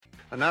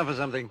And now for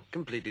something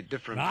completely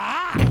different.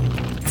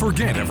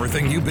 Forget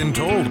everything you've been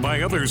told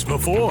by others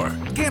before.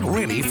 Get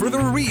ready for the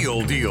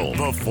real deal,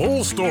 the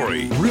full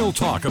story. Real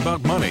talk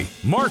about money,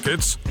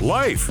 markets,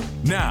 life.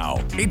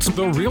 Now, it's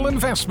The Real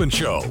Investment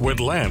Show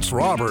with Lance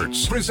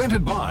Roberts,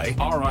 presented by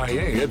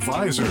RIA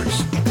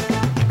Advisors.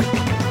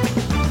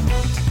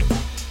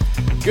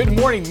 Good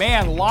morning,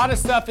 man. A lot of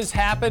stuff has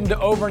happened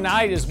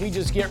overnight as we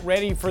just get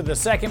ready for the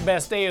second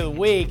best day of the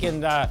week.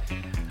 And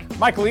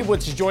Michael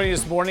Lebowitz is joining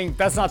us this morning.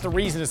 That's not the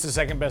reason it's the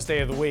second best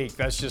day of the week.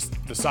 That's just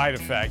the side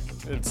effect.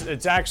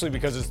 It's actually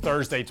because it's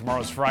Thursday,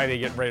 tomorrow's Friday,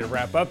 getting ready to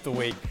wrap up the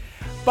week.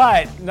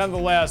 But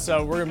nonetheless,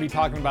 we're going to be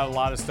talking about a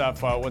lot of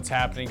stuff, what's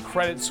happening.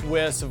 Credit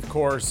Suisse, of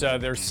course,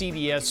 their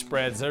CDS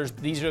spreads.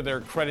 These are their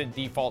credit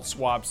default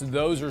swaps.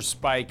 Those are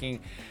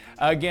spiking.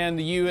 Again,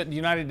 the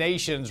United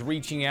Nations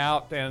reaching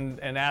out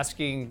and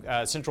asking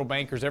central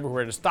bankers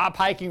everywhere to stop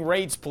hiking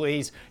rates,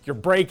 please. You're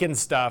breaking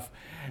stuff.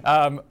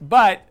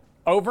 But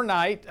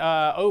overnight,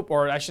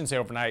 or I shouldn't say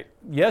overnight,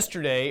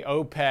 yesterday,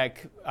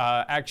 OPEC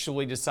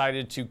actually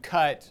decided to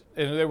cut,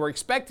 and they were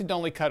expected to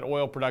only cut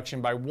oil production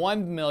by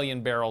 1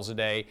 million barrels a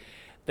day.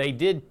 They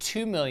did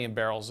 2 million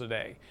barrels a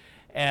day.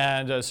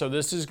 And so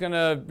this is going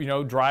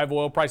to, drive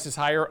oil prices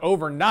higher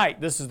overnight.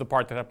 This is the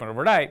part that happened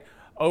overnight.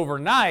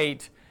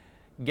 Overnight,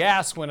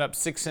 gas went up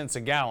 6 cents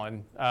a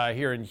gallon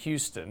here in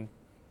Houston,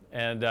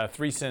 and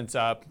 3 cents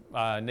up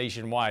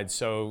nationwide.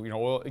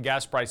 So,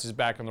 gas prices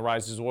back on the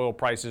rise as oil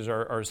prices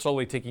are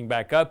slowly ticking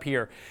back up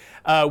here.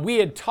 We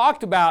had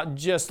talked about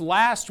just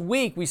last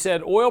week, we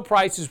said oil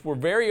prices were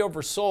very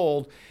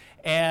oversold,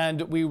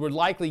 and we would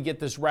likely get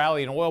this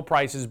rally in oil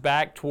prices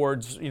back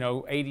towards,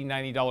 $80,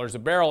 $90 a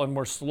barrel, and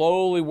we're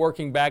slowly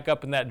working back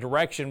up in that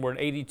direction. We're at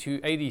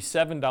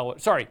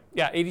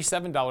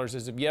 $87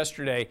 as of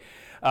yesterday.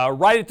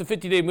 Right at the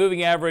 50-day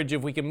moving average.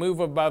 If we can move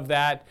above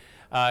that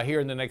here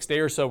in the next day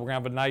or so, we're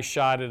going to have a nice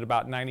shot at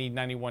about $90,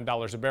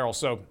 $91 a barrel.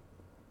 So,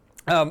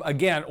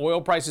 again,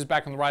 oil prices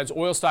back on the rise.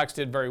 Oil stocks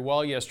did very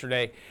well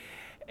yesterday.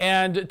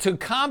 And to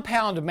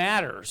compound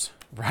matters,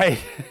 right?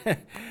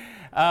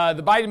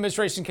 The Biden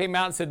administration came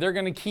out and said they're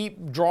going to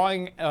keep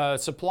drawing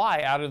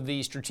supply out of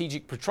the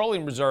Strategic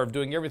Petroleum Reserve,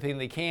 doing everything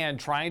they can,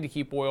 trying to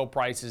keep oil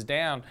prices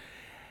down.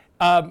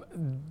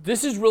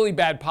 This is really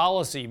bad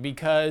policy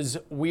because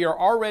we are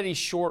already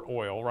short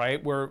oil,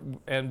 right?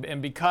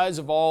 And because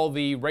of all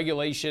the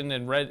regulation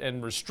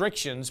and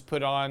restrictions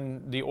put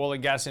on the oil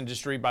and gas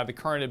industry by the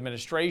current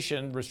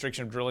administration,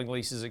 restriction of drilling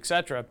leases,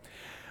 etc.,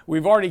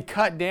 we've already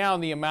cut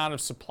down the amount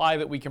of supply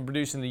that we can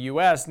produce in the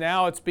U.S.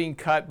 Now it's being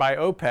cut by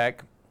OPEC.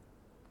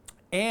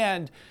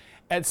 And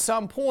at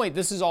some point,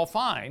 this is all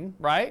fine,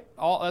 right?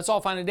 That's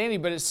all fine and dandy,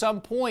 but at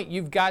some point,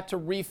 you've got to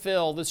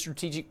refill the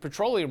Strategic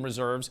Petroleum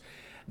Reserves,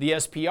 the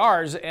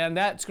SPRs, and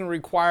that's going to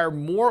require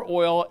more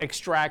oil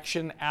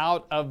extraction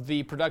out of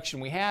the production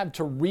we have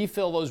to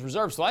refill those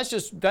reserves. So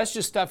that's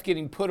just stuff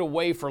getting put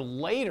away for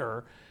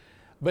later,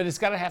 but it's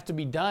got to have to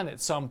be done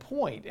at some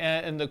point.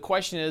 And the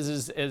question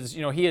is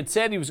he had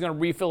said he was going to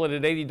refill it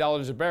at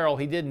 $80 a barrel.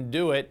 He didn't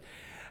do it.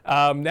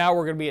 Now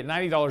we're going to be at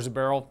 $90 a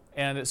barrel,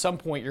 and at some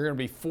point you're going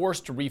to be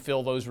forced to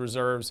refill those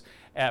reserves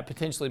at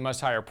potentially much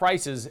higher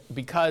prices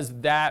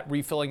because that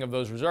refilling of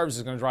those reserves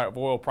is going to drive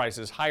oil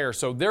prices higher.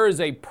 So there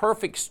is a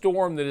perfect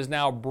storm that is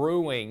now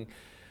brewing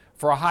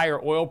for higher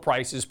oil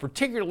prices,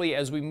 particularly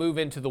as we move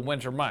into the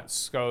winter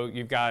months. So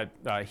you've got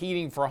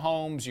heating for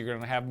homes, you're going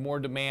to have more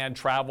demand,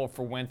 travel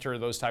for winter,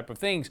 those type of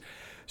things.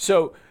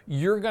 So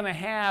you're going to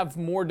have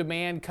more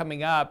demand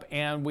coming up,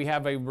 and we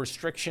have a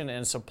restriction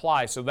in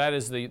supply. So that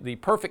is the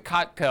perfect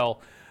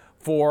cocktail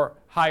for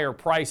higher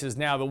prices.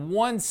 Now, the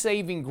one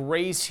saving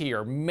grace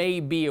here may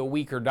be a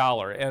weaker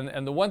dollar.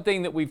 And the one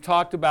thing that we've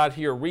talked about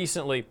here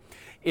recently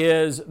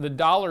is the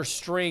dollar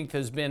strength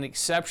has been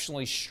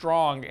exceptionally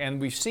strong, and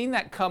we've seen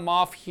that come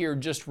off here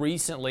just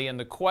recently. And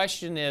the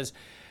question is,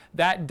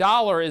 that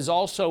dollar is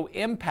also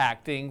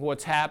impacting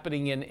what's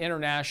happening in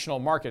international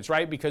markets,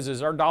 right? Because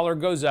as our dollar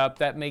goes up,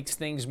 that makes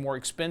things more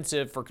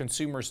expensive for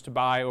consumers to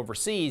buy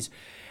overseas.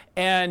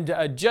 And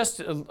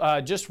just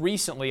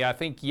recently, I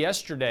think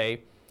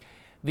yesterday,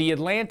 the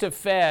Atlanta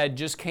Fed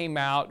just came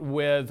out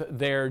with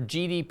their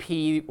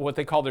GDP, what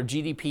they call their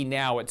GDP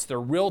Now. It's their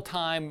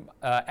real-time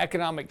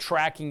economic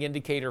tracking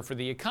indicator for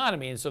the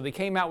economy. And so they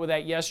came out with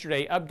that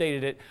yesterday,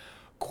 updated it.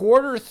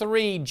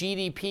 Q3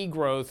 GDP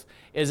growth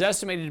is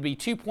estimated to be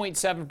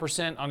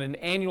 2.7% on an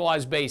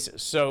annualized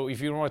basis. So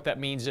if you don't know what that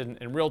means in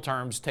real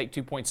terms, take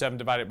 2.7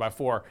 divided by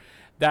 4.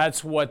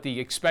 That's what the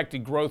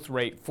expected growth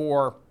rate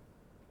for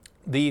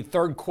the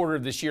third quarter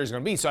of this year is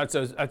going to be. So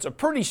that's a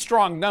pretty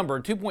strong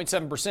number,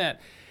 2.7%.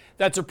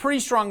 That's a pretty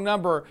strong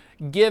number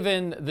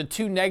given the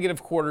two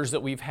negative quarters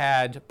that we've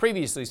had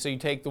previously. So you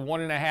take the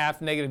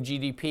 1.5 negative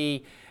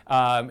GDP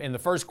in the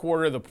first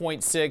quarter, the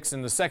 0.6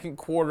 in the second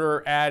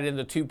quarter, add in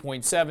the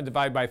 2.7,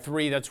 divide by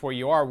 3, that's where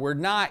you are. We're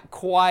not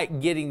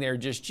quite getting there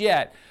just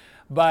yet.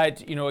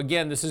 But,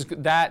 again,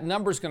 that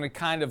number is going to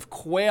kind of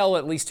quail,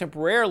 at least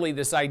temporarily,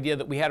 this idea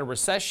that we had a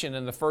recession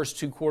in the first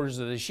two quarters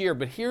of this year.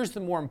 But here's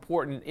the more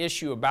important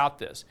issue about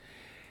this.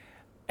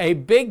 A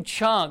big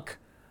chunk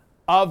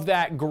of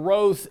that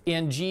growth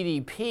in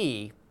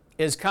GDP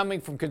is coming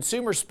from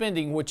consumer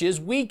spending, which is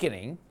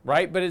weakening,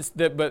 right?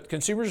 But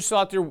consumers are still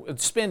out there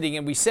spending,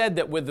 and we said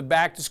that with the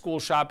back-to-school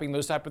shopping,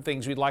 those type of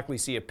things, we'd likely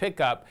see a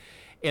pickup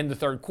in the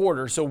third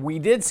quarter. So we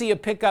did see a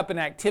pickup in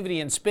activity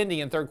and spending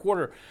in third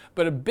quarter,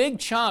 but a big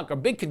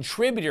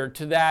contributor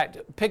to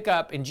that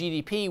pickup in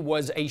GDP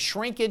was a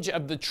shrinkage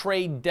of the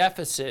trade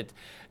deficit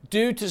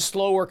due to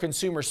slower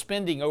consumer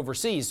spending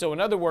overseas. So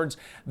in other words,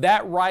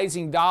 that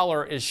rising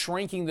dollar is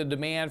shrinking the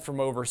demand from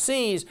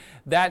overseas.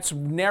 That's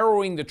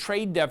narrowing the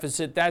trade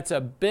deficit. That's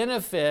a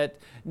benefit.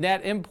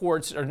 Net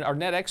imports or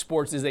net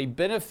exports is a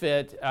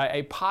benefit,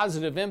 a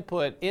positive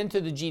input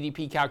into the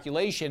GDP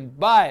calculation.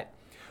 But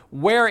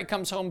where it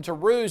comes home to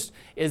roost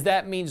is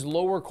that means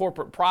lower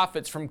corporate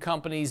profits from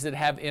companies that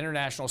have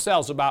international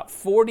sales. About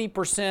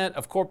 40%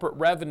 of corporate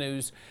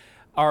revenues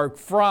are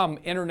from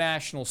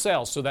international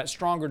sales. So that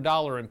stronger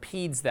dollar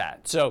impedes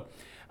that. So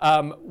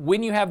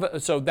when you have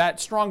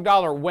that strong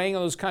dollar weighing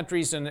on those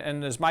countries,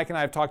 and as Mike and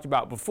I have talked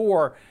about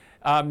before,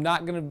 it's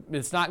not going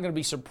to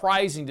be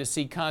surprising to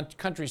see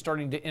countries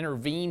starting to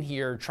intervene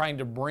here, trying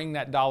to bring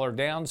that dollar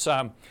down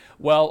some.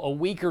 Well, a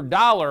weaker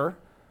dollar,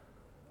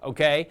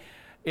 okay,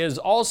 is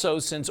also,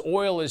 since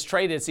oil is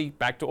traded,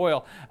 back to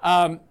oil,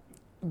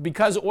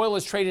 because oil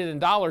is traded in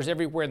dollars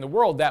everywhere in the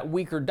world, that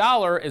weaker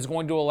dollar is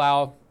going to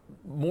allow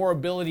more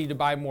ability to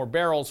buy more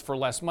barrels for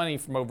less money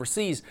from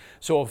overseas.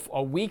 So if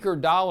a weaker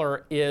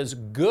dollar is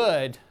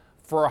good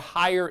for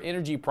higher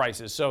energy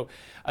prices. So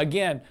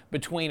again,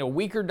 between a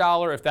weaker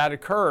dollar, if that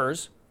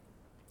occurs,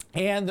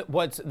 and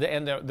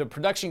the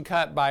production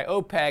cut by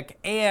OPEC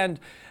and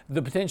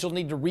the potential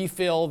need to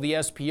refill the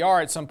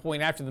SPR at some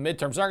point after the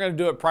midterms. They're not going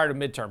to do it prior to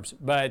midterms,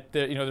 but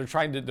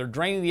they're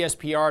draining the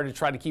SPR to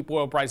try to keep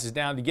oil prices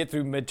down to get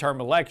through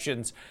midterm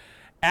elections.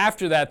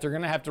 After that, they're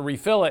going to have to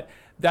refill it.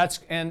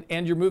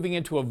 And you're moving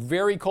into a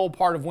very cold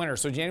part of winter.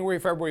 So January,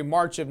 February,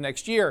 March of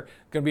next year,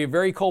 going to be a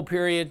very cold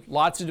period,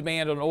 lots of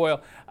demand on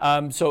oil.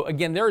 So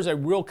again, there is a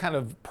real kind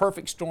of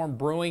perfect storm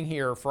brewing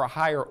here for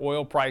higher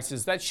oil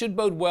prices. That should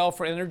bode well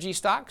for energy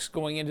stocks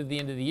going into the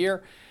end of the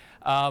year.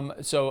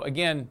 So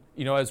again,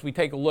 as we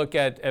take a look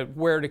at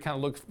where to kind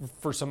of look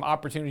for some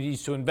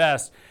opportunities to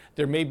invest,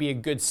 there may be a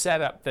good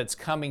setup that's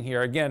coming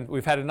here. Again,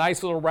 we've had a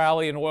nice little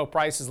rally in oil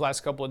prices the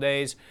last couple of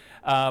days.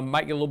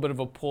 Might get a little bit of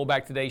a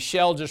pullback today.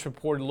 Shell just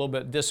reported a little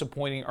bit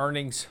disappointing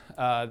earnings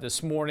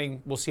this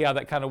morning. We'll see how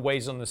that kind of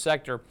weighs on the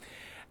sector.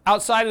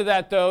 Outside of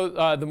that,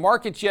 though, the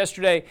markets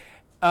yesterday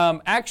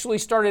actually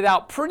started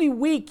out pretty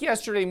weak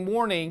yesterday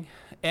morning,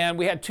 and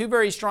we had two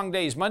very strong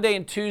days. Monday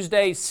and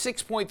Tuesday,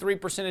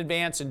 6.3%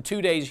 advance in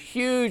 2 days.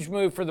 Huge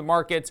move for the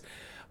markets.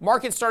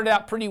 Markets started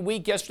out pretty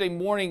weak yesterday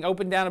morning,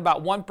 opened down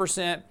about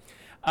 1%.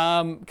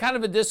 Kind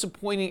of a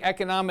disappointing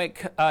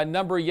economic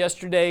number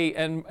yesterday,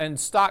 and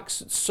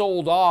stocks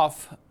sold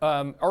off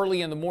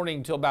early in the morning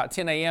until about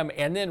 10 a.m.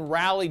 and then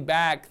rallied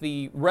back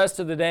the rest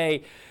of the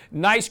day.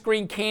 Nice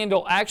green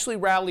candle, actually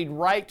rallied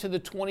right to the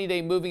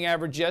 20-day moving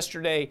average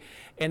yesterday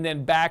and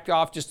then backed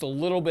off just a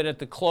little bit at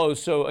the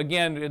close. So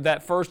again,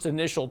 that first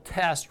initial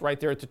test right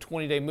there at the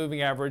 20-day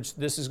moving average,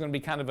 this is going to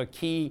be kind of a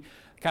key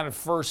kind of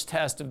first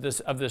test of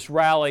this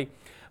rally.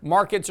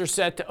 Markets are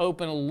set to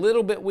open a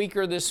little bit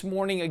weaker this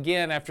morning,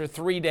 again, after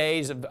 3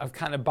 days of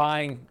kind of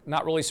buying.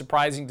 Not really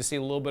surprising to see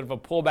a little bit of a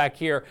pullback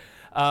here.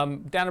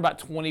 Down about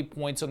 20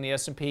 points on the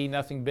S&P,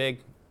 nothing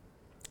big.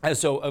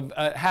 So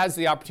has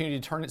the opportunity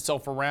to turn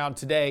itself around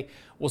today.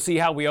 We'll see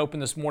how we open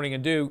this morning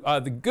and do.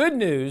 The good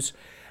news,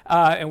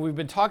 and we've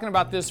been talking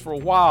about this for a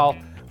while,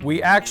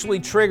 we actually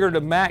triggered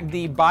a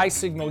MACD buy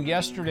signal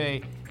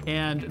yesterday,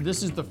 and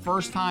this is the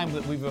first time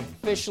that we've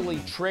officially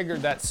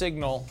triggered that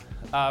signal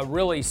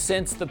really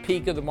since the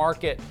peak of the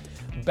market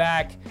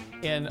back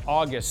in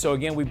August. So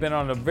again, we've been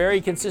on a very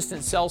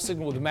consistent sell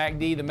signal with the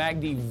MACD. The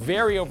MACD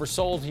very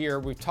oversold here.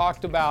 We've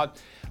talked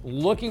about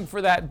looking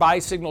for that buy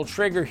signal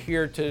trigger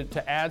here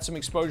to add some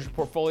exposure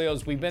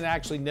portfolios. We've been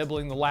actually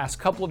nibbling the last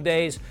couple of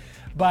days.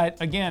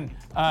 But again,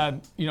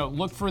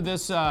 look for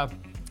this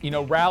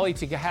rally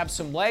to have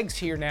some legs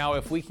here now.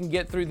 If we can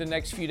get through the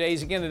next few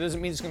days, again, it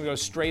doesn't mean it's going to go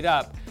straight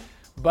up.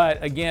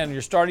 But again,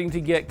 you're starting to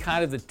get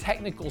kind of the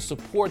technical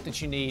support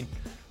that you need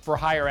for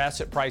higher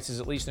asset prices,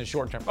 at least in the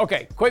short term.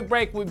 Okay, quick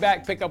break. We'll be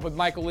back. Pick up with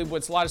Michael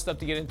Leibowitz. A lot of stuff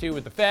to get into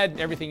with the Fed and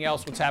everything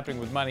else, what's happening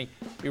with money.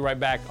 Be right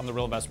back on The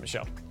Real Investment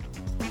Show.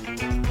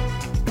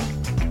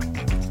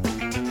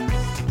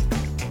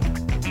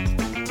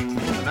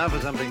 Now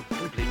for something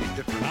completely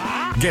different.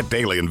 Get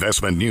daily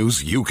investment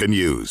news you can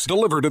use,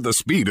 delivered at the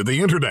speed of the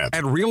internet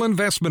at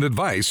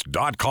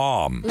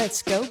realinvestmentadvice.com.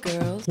 Let's go,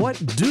 girls. What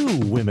do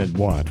women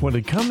want when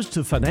it comes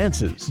to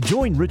finances?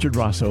 Join Richard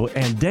Rosso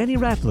and Danny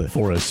Ratliff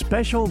for a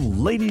special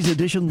Ladies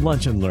Edition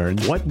Lunch and Learn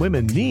What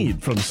Women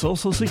Need from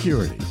Social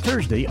Security.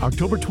 Thursday,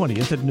 October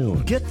 20th at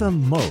noon. Get the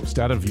most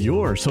out of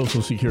your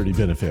Social Security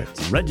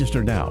benefits.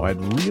 Register now at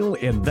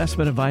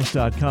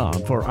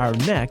realinvestmentadvice.com for our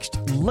next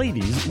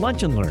Ladies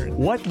Lunch and Learn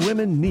What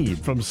Women Need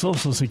from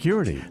Social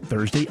Security.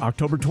 Thursday,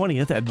 October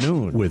 20th at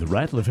noon with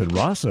Ratliff and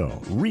Rosso.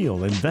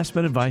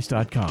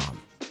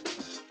 realinvestmentadvice.com.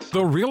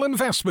 The Real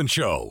Investment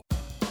Show.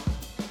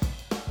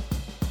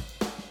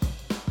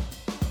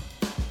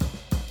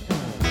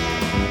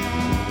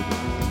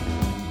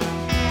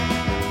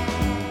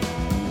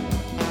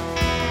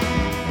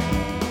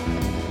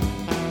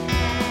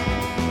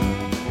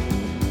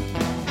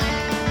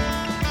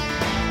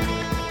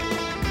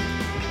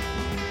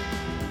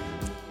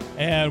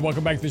 And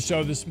welcome back to the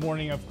show this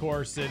morning. Of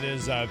course, it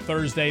is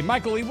Thursday.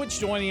 Michael Lewicz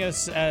joining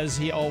us as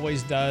he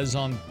always does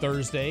on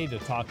Thursday to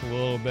talk a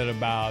little bit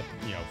about,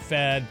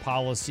 Fed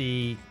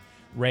policy,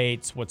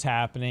 rates, what's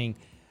happening.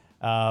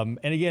 And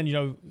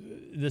again,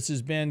 this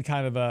has been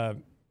kind of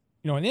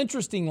an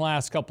interesting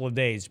last couple of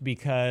days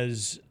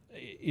because,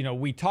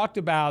 we talked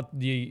about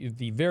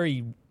the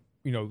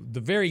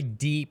very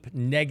deep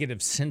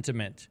negative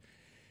sentiment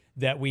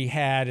that we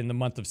had in the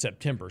month of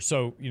September.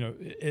 So,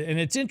 and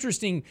it's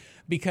interesting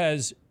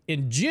because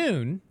in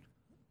June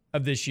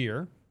of this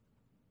year,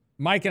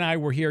 Mike and I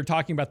were here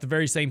talking about the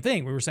very same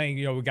thing. We were saying,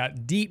 we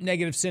got deep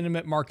negative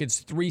sentiment,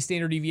 markets 3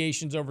 standard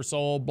deviations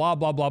oversold, blah,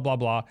 blah, blah, blah,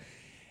 blah.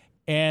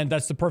 And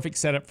that's the perfect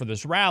setup for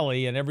this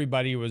rally. And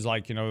everybody was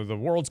like, the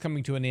world's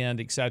coming to an end,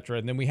 et cetera.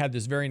 And then we had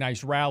this very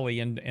nice rally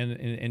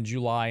in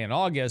July and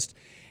August.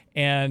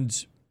 And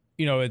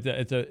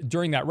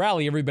during that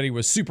rally, everybody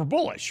was super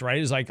bullish, right?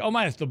 It's like, oh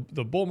my,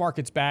 the bull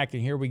market's back,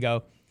 and here we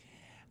go.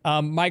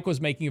 Mike was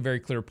making a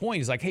very clear point.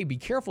 He's like, hey, be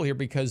careful here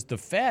because the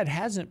Fed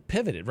hasn't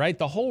pivoted, right?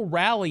 The whole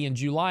rally in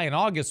July and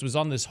August was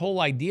on this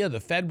whole idea the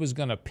Fed was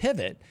going to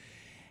pivot.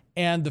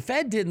 And the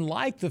Fed didn't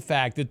like the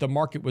fact that the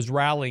market was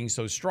rallying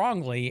so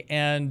strongly.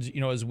 And,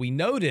 as we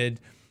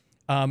noted,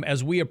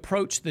 as we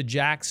approach the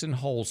Jackson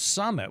Hole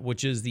Summit,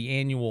 which is the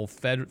annual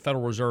Federal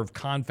Reserve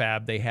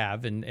confab they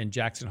have in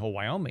Jackson Hole,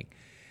 Wyoming,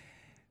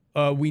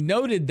 we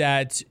noted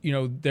that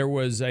there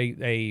was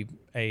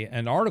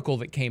an article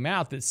that came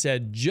out that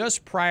said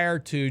just prior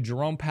to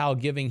Jerome Powell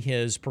giving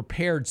his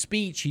prepared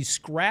speech, he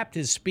scrapped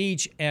his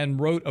speech and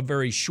wrote a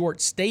very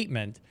short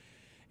statement,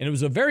 and it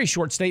was a very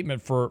short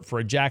statement for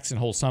a Jackson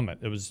Hole Summit.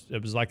 It was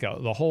like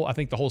I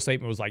think the whole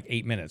statement was like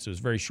 8 minutes. It was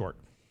very short,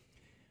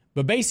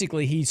 but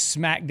basically he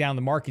smacked down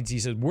the markets. He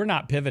said we're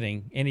not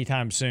pivoting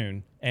anytime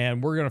soon,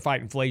 and we're going to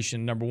fight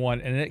inflation, number one,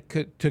 and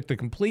it took the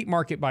complete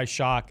market by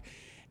shock.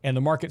 And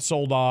the market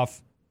sold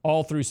off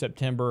all through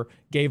September,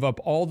 gave up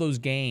all those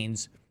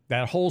gains.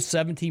 That whole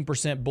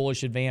 17%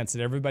 bullish advance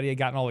that everybody had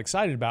gotten all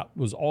excited about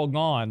was all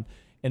gone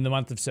in the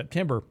month of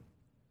September.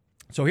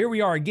 So here we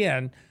are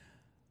again.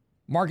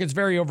 Market's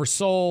very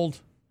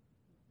oversold,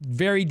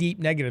 very deep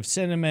negative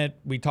sentiment.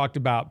 We talked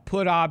about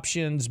put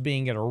options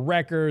being at a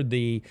record,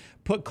 the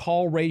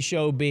put-call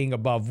ratio being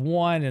above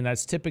 1, and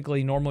that's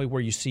typically normally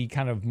where you see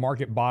kind of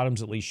market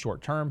bottoms, at least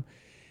short term.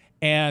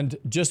 And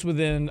just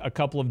within a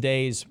couple of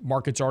days,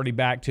 market's already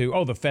back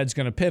to, the Fed's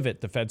going to pivot.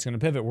 The Fed's going to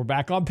pivot. We're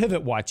back on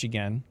pivot watch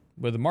again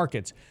with the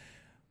markets.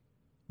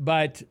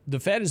 But the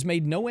Fed has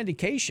made no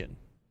indication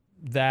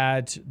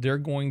that they're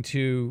going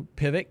to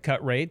pivot,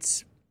 cut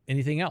rates,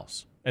 anything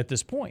else at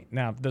this point.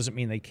 Now, it doesn't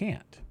mean they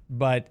can't.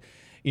 But,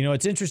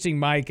 it's interesting,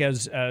 Mike,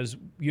 as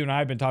you and I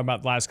have been talking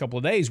about the last couple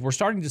of days, we're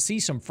starting to see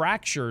some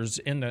fractures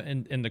in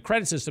the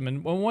credit system.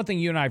 And one thing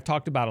you and I have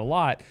talked about a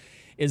lot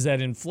is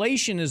that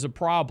inflation is a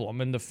problem,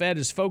 and the Fed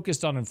is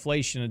focused on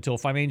inflation until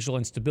financial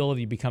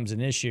instability becomes an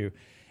issue.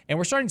 And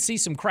we're starting to see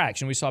some cracks.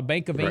 And we saw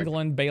Bank of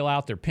England bail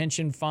out their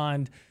pension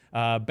fund.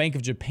 Bank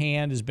of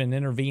Japan has been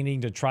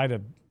intervening to try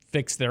to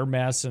fix their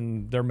mess,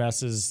 and their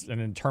mess is an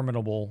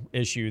interminable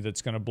issue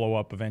that's going to blow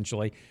up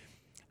eventually.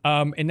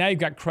 And now you've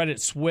got Credit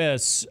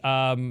Suisse.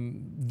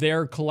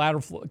 Their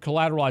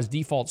collateralized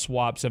default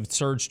swaps have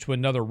surged to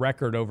another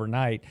record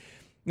overnight.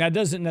 Now, it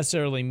doesn't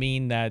necessarily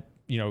mean that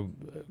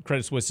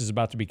Credit Suisse is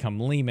about to become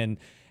Lehman.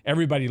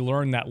 Everybody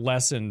learned that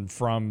lesson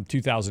from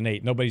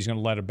 2008. Nobody's going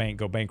to let a bank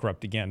go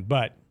bankrupt again.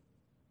 But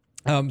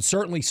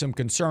certainly some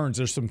concerns.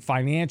 There's some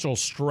financial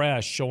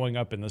stress showing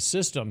up in the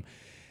system.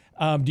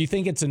 Do you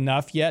think it's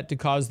enough yet to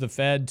cause the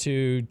Fed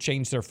to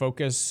change their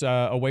focus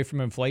away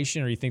from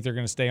inflation, or do you think they're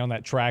going to stay on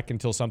that track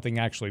until something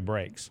actually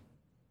breaks?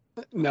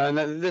 No,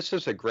 this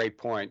is a great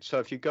point. So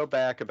if you go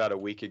back about a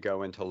week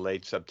ago into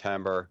late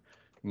September,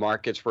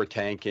 markets were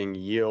tanking,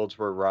 yields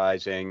were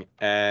rising,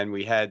 and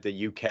we had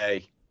the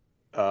UK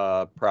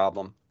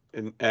problem.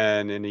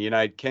 And in the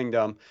United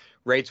Kingdom,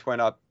 rates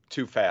went up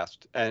too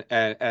fast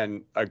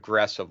and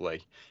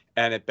aggressively.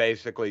 And it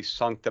basically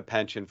sunk the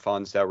pension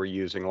funds that were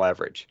using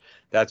leverage.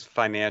 That's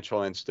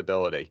financial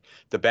instability.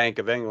 The Bank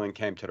of England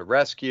came to the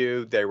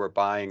rescue. They were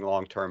buying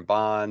long-term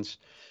bonds,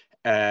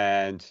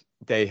 and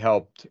they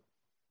helped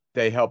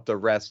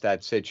arrest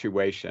that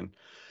situation.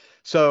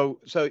 So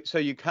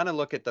you kind of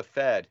look at the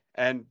Fed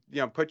and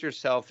put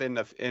yourself in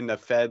the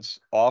Fed's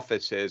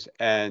offices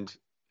and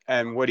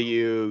what do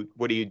you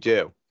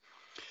do?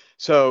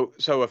 So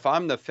if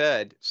I'm the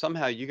Fed,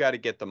 somehow you got to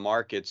get the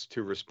markets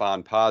to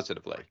respond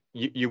positively.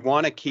 You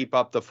want to keep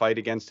up the fight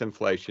against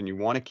inflation. You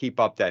want to keep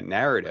up that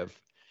narrative,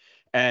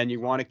 and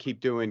you want to keep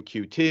doing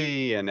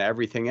QT and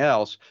everything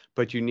else,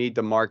 but you need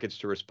the markets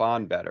to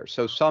respond better.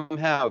 So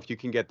somehow if you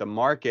can get the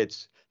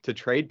markets to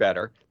trade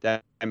better,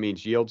 that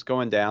means yields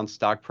going down,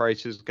 stock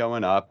prices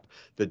going up,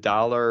 the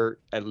dollar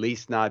at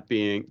least not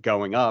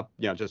going up,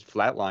 just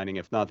flatlining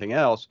if nothing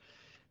else,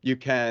 you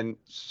can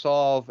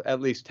solve, at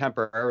least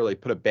temporarily,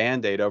 put a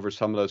Band-Aid over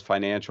some of those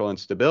financial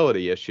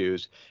instability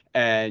issues,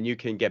 and you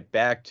can get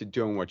back to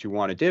doing what you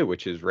want to do,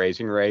 which is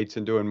raising rates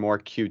and doing more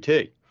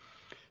QT.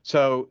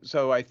 So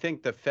I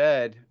think the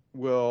Fed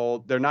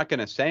they're not going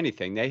to say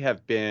anything. They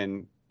have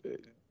been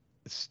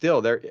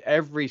still there.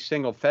 Every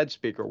single Fed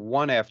speaker,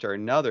 one after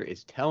another,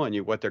 is telling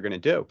you what they're going to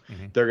do.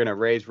 They're going to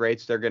raise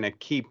rates. They're going to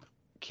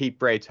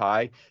keep rates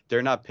high.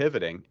 They're not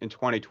pivoting in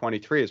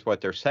 2023 is what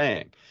they're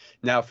saying.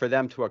 Now, for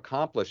them to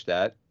accomplish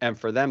that and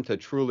for them to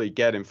truly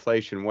get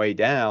inflation way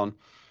down,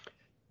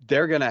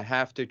 they're going to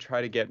have to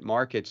try to get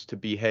markets to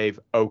behave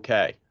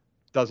okay.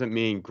 Doesn't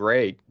mean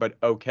great, but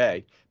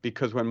okay.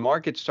 Because when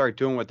markets start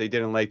doing what they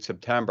did in late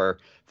September,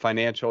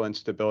 financial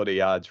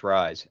instability odds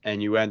rise.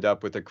 And you end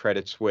up with a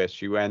Credit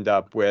Suisse. You end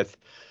up with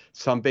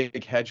some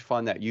big hedge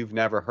fund that you've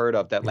never heard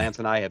of, that Lance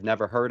and I have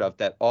never heard of,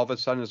 that all of a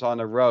sudden is on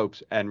the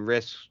ropes and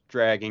risks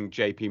dragging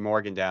JP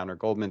Morgan down or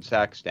Goldman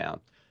Sachs down.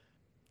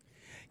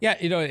 Yeah,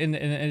 and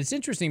it's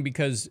interesting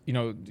because,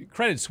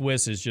 Credit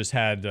Suisse has just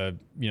had,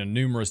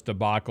 numerous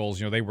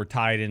debacles. They were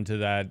tied into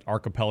that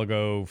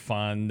Archipelago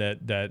fund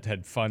that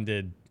had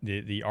funded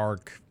the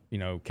ARC,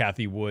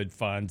 Cathie Wood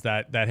funds.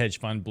 That hedge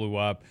fund blew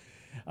up.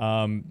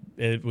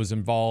 It was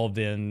involved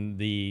in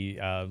the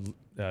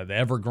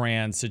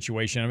Evergrande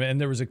situation. And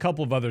there was a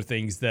couple of other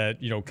things that,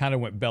 kind of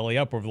went belly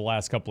up over the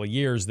last couple of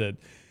years that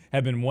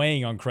have been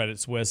weighing on Credit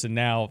Suisse, and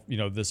now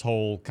this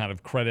whole kind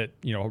of credit,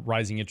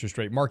 rising interest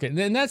rate market,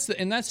 and that's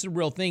the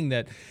real thing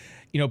that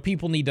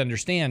people need to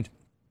understand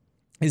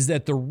is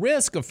that the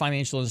risk of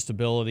financial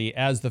instability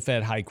as the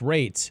Fed hike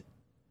rates,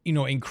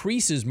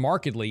 increases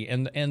markedly,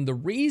 and the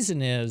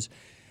reason is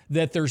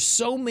that there's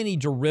so many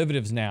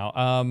derivatives now.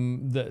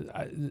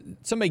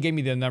 Somebody gave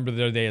me the number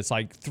the other day. It's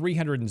like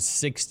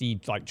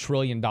 $360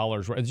 trillion.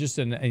 It's just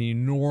an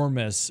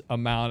enormous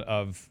amount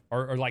of,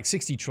 or like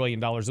 $60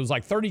 trillion. It was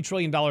like $30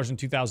 trillion in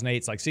 2008.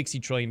 It's like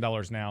 $60 trillion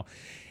now.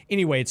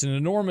 Anyway, it's an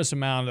enormous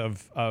amount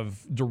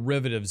of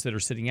derivatives that are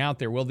sitting out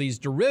there. Well, these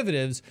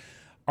derivatives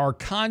are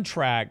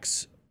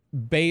contracts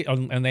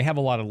and they have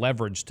a lot of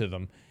leverage to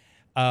them.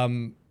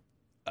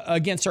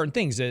 Against certain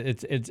things,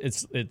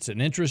 it's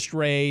an interest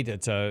rate,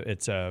 it's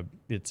the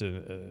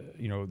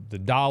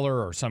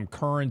dollar or some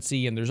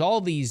currency, and there's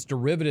all these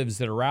derivatives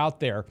that are out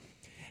there.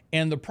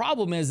 And the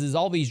problem is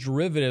all these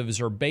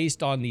derivatives are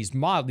based on these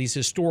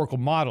historical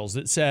models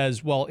that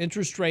says, well,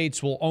 interest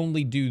rates will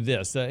only do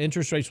this. The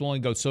interest rates will only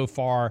go so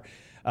far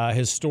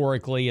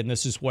historically, and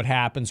this is what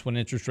happens when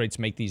interest rates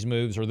make these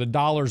moves, or the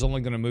dollar's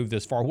only going to move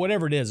this far.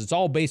 Whatever it is, it's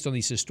all based on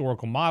these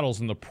historical models.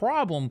 And the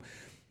problem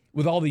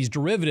with all these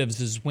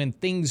derivatives is when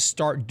things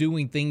start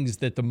doing things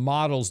that the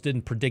models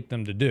didn't predict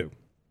them to do.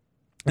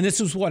 And this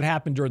is what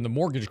happened during the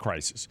mortgage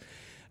crisis.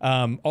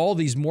 All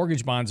these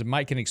mortgage bonds, and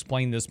Mike can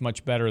explain this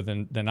much better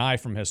than I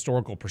from a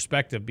historical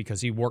perspective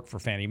because he worked for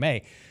Fannie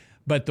Mae.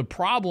 But the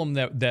problem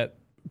that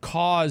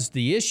caused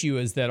the issue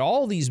is that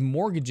all these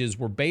mortgages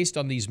were based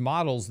on these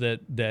models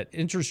that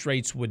interest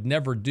rates would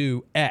never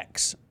do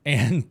X,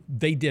 and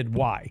they did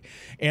Y.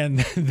 And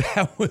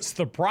that was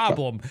the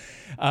problem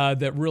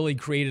that really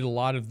created a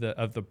lot of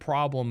the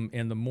problem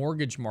in the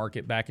mortgage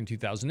market back in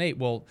 2008.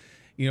 Well,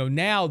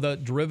 now the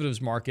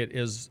derivatives market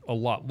is a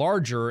lot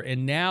larger,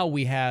 and now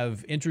we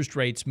have interest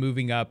rates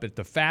moving up at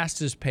the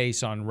fastest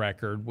pace on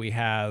record. We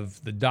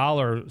have the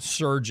dollar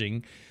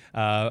surging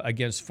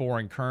against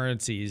foreign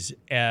currencies.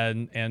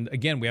 And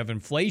again, we have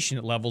inflation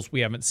at levels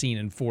we haven't seen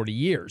in 40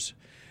 years.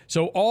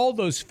 So all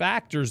those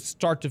factors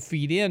start to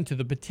feed into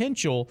the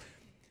potential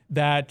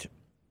that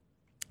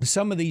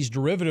some of these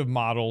derivative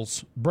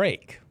models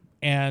break.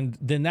 And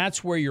then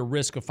that's where your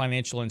risk of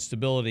financial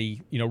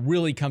instability,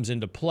 really comes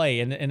into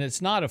play. And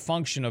it's not a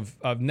function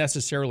of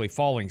necessarily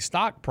falling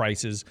stock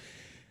prices.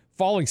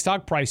 Falling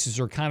stock prices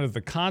are kind of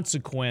the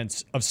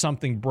consequence of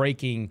something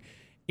breaking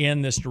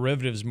in this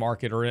derivatives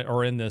market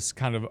or in this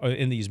kind of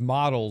in these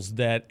models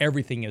that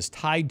everything is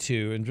tied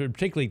to, and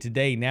particularly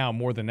today now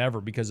more than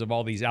ever because of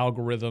all these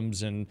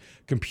algorithms and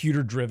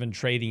computer-driven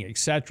trading, et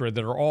cetera,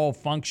 that are all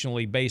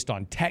functionally based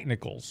on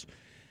technicals.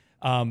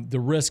 The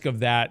risk of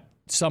that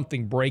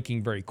something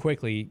breaking very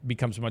quickly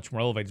becomes much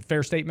more elevated.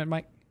 Fair statement,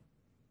 Mike?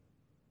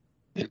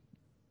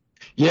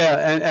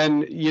 Yeah,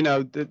 and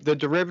the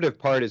derivative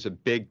part is a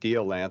big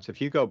deal, Lance. If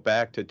you go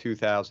back to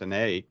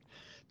 2008,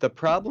 the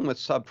problem with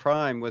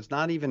subprime was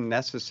not even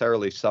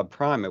necessarily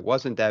subprime. It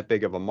wasn't that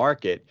big of a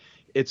market.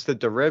 It's the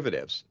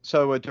derivatives.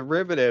 So a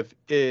derivative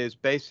is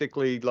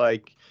basically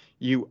like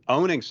you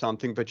owning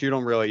something, but you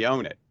don't really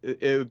own it.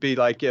 It would be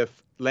like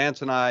if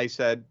Lance and I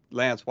said,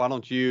 Lance, why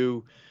don't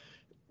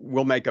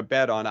we'll make a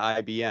bet on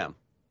IBM.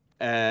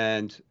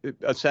 And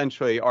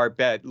essentially our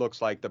bet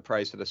looks like the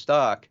price of the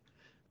stock.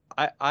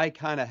 I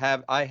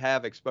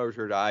have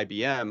exposure to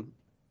IBM.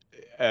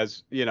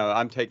 As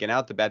I'm taking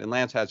out the bet, and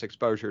Lance has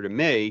exposure to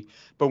me.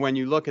 But when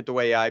you look at the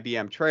way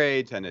IBM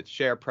trades and its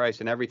share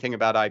price and everything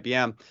about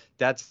IBM,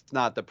 that's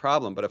not the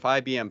problem. But if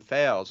IBM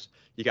fails,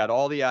 you got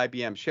all the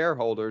IBM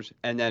shareholders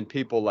and then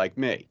people like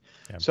me.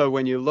 Yep. So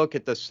when you look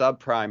at the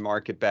subprime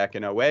market back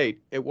in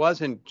 2008, it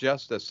wasn't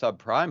just the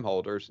subprime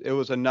holders. It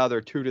was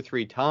another 2 to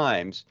 3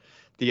 times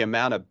the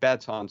amount of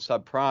bets on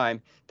subprime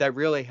that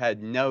really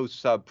had no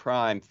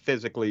subprime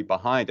physically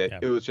behind it. Yeah.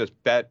 It was just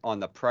bet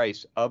on the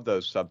price of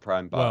those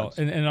subprime bonds.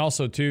 Well, and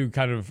also too,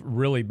 kind of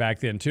really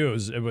back then too,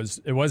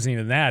 it wasn't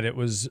even that. It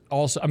was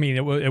also, I mean,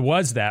 it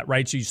was that,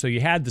 right? So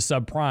you had the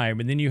subprime,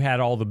 and then you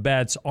had all the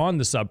bets on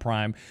the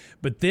subprime,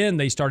 but then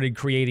they started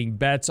creating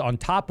bets on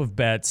top of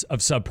bets of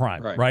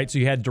subprime, right? So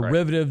you had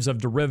derivatives of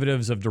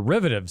derivatives of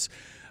derivatives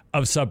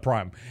of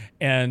subprime,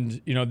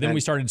 and then we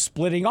started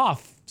splitting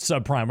off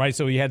subprime, right?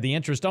 So you had the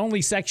interest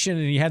only section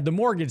and you had the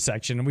mortgage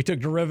section, and we took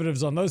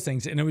derivatives on those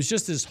things, and it was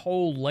just this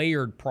whole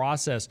layered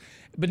process.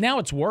 But now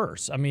it's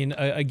worse. I mean,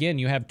 again,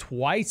 you have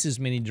twice as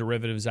many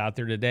derivatives out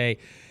there today.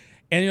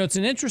 And it's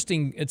an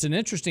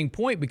interesting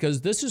point,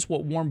 because this is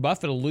what Warren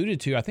Buffett alluded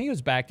to. I think it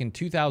was back in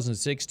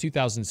 2006,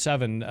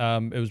 2007.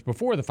 It was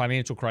before the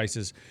financial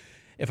crisis,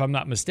 if I'm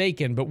not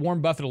mistaken. But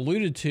Warren Buffett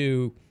alluded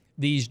to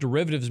these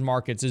derivatives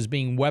markets as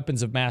being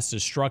weapons of mass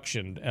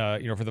destruction,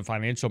 for the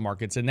financial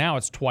markets. And now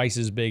it's twice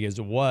as big as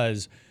it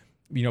was,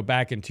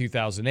 back in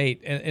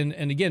 2008.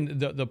 And again,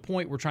 the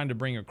point we're trying to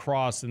bring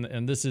across,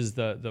 and this is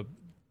the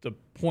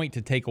point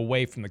to take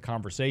away from the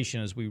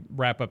conversation as we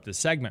wrap up this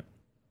segment,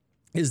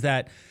 is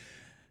that,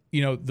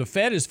 the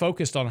Fed is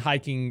focused on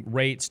hiking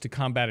rates to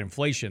combat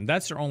inflation.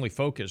 That's their only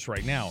focus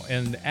right now.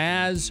 And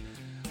as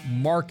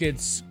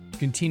markets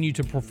continue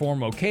to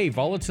perform okay,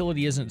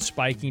 volatility isn't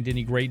spiking to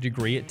any great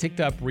degree. It ticked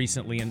up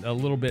recently a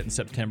little bit in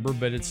September,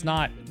 but it's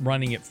not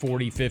running at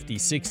 40, 50,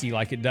 60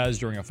 like it does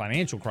during a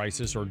financial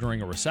crisis or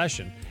during a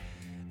recession.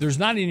 There's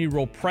not any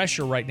real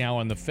pressure right now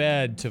on the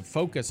Fed to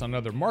focus on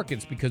other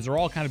markets because they're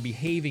all kind of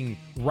behaving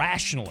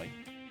rationally.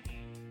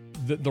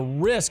 The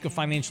risk of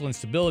financial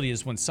instability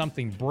is when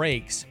something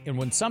breaks, and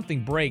when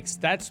something breaks,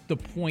 that's the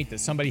point that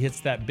somebody hits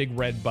that big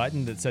red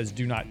button that says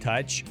do not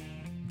touch.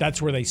 That's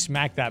where they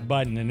smack that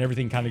button and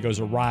everything kind of goes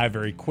awry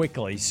very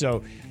quickly.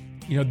 So,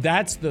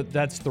 that's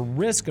the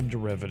risk of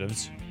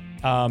derivatives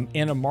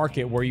in a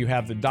market where you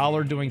have the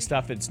dollar doing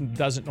stuff it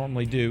doesn't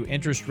normally do,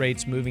 interest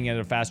rates moving at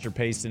a faster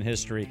pace than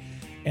history,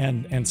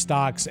 and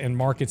stocks and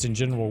markets in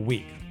general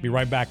weak. Be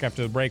right back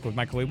after the break with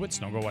Michael Lebowitz.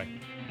 Don't go away.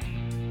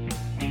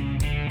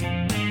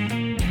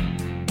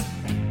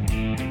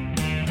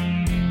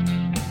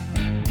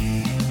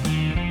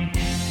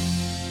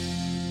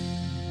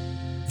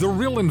 The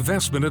Real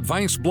Investment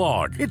Advice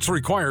blog. It's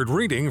required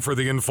reading for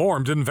the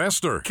informed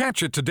investor.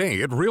 Catch it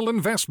today at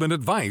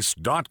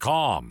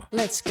realinvestmentadvice.com.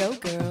 Let's go,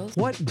 girls.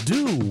 What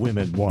do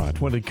women want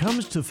when it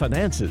comes to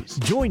finances?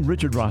 Join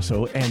Richard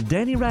Rosso and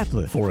Danny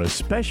Ratliff for a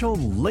special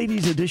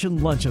Ladies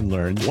Edition Lunch and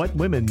Learn What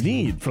Women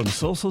Need from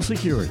Social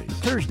Security.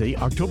 Thursday,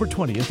 October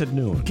 20th at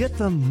noon. Get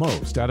the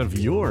most out of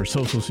your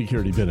Social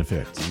Security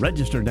benefits.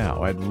 Register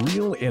now at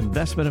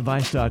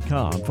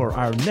realinvestmentadvice.com for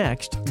our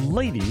next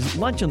Ladies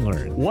Lunch and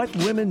Learn What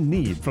Women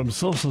Need from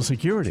Social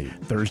Security,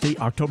 Thursday,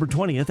 October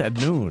 20th at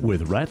noon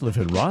with Ratliff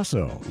and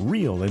Rosso,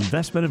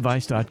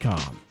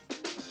 realinvestmentadvice.com.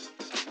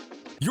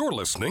 You're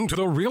listening to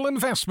The Real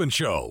Investment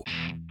Show.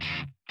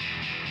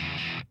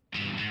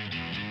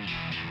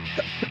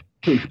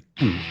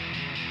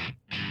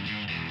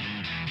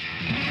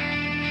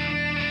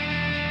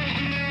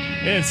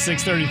 It's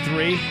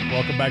 6:33.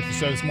 Welcome back to the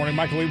show this morning.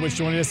 Michael Lebowitz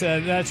joining us.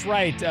 That's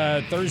right.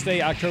 Thursday,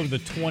 October the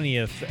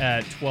 20th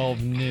at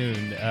 12 noon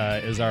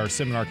is our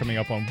seminar coming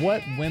up on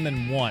what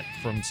women want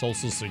from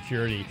Social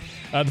Security.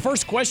 The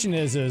first question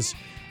is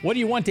what do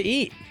you want to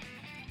eat?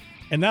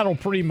 And that'll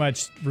pretty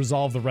much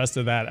resolve the rest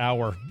of that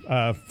hour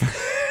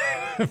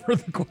for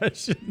the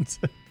questions.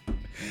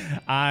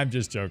 I'm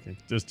just joking.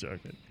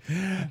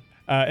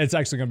 It's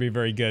actually going to be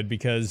very good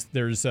because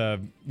there's,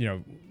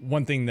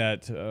 one thing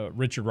that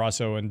Richard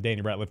Rosso and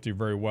Danny Ratliff do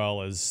very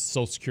well is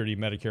Social Security,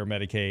 Medicare,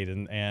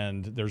 Medicaid,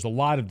 and there's a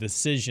lot of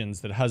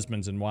decisions that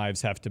husbands and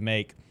wives have to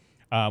make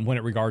in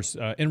regards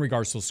to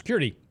Social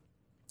Security,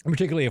 and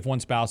particularly if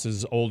one spouse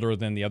is older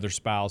than the other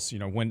spouse.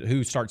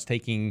 Who starts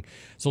taking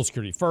Social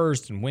Security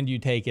first, and when do you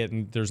take it?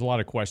 And there's a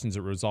lot of questions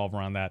that resolve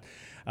around that.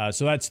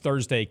 So that's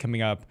Thursday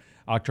coming up,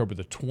 October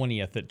the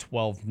 20th at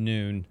 12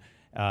 noon.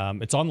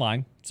 It's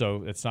online,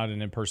 so it's not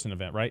an in-person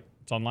event, right?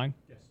 It's online?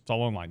 Yes. It's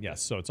all online,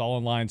 yes. So it's all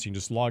online, so you can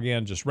just log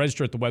in, just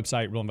register at the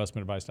website,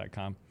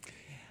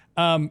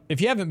 realinvestmentadvice.com. If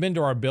you haven't been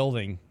to our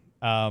building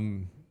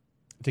to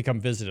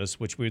come visit us,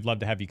 which we'd love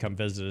to have you come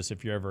visit us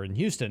if you're ever in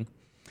Houston,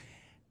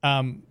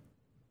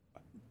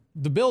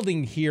 the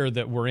building here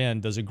that we're in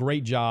does a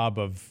great job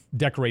of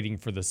decorating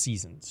for the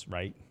seasons,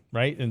 right?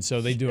 And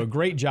so they do a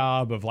great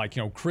job of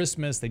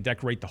Christmas, they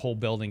decorate the whole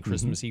building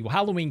Christmas Eve. Well,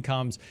 Halloween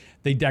comes,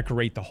 they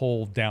decorate the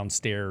whole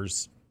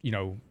downstairs,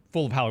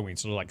 full of Halloween.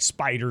 So like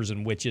spiders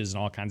and witches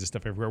and all kinds of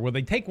stuff everywhere. Well,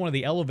 they take one of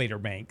the elevator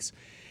banks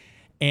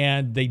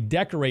and they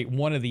decorate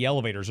one of the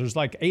elevators. There's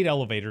like 8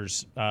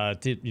 elevators for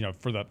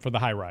the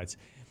high rides.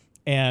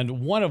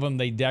 And one of them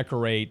they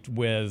decorate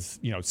with,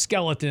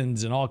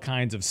 skeletons and all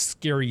kinds of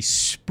scary,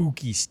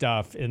 spooky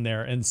stuff in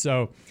there. And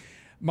so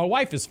My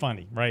wife is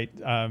funny, right?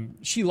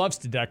 She loves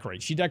to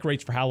decorate. She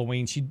decorates for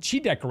Halloween. She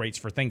decorates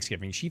for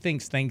Thanksgiving. She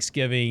thinks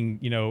Thanksgiving,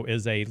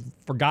 is a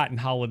forgotten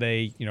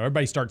holiday.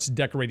 Everybody starts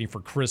decorating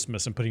for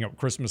Christmas and putting up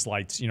Christmas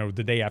lights,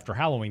 the day after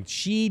Halloween.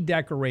 She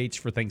decorates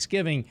for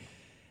Thanksgiving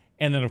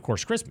and then, of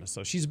course, Christmas.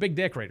 So she's a big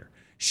decorator.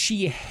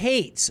 She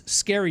hates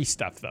scary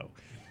stuff, though.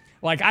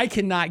 Like, I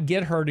cannot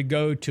get her to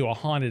go to a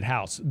haunted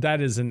house.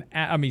 That is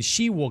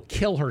she will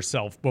kill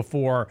herself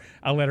before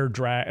I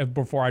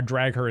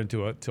drag her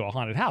into a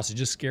haunted house. It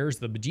just scares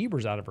the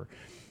bejeebers out of her.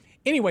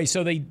 Anyway,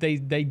 so they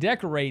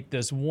decorate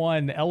this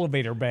one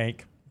elevator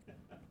bank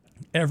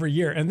every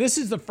year. And this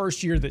is the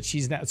first year that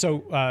she's now. So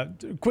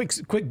quick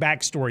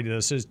backstory to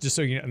this is just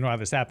so you know how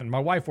this happened. My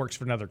wife works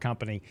for another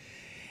company,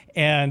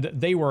 and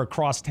they were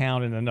across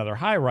town in another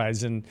high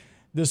rise. And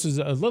this was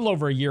a little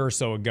over a year or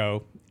so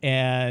ago,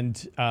 and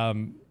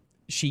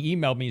she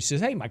emailed me. She says,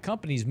 "Hey, my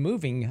company's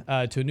moving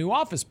to a new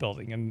office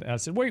building." And I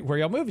said, "Where are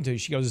y'all moving to?"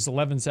 She goes, "It's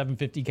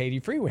 11750 Katy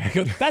Freeway." I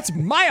go, "That's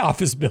my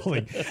office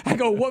building." I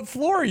go, "What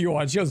floor are you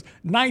on?" She goes,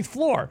 9th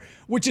floor,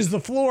 which is the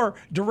floor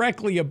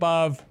directly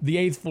above the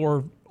 8th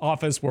floor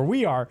office where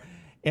we are.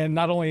 And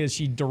not only is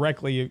she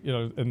directly,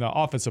 in the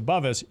office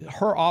above us,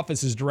 her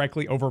office is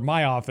directly over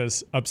my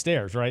office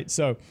upstairs, right?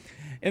 So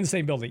in the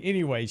same building.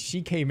 Anyway,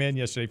 she came in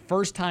yesterday,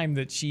 first time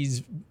that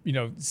she's,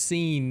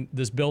 seen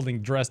this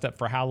building dressed up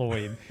for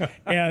Halloween.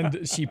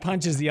 And she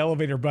punches the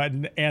elevator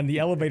button and the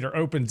elevator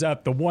opens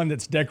up, the one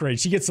that's decorated.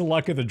 She gets the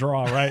luck of the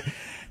draw, right?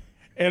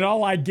 And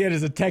all I get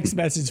is a text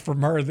message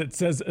from her that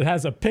says, it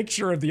has a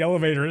picture of the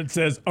elevator and it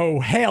says,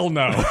 "Oh, hell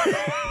no."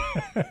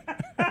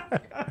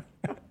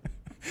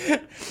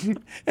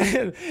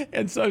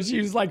 And so she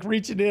was like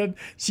reaching in,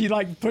 she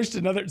like pushed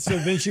another, so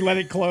then she let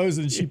it close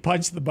and she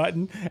punched the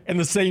button and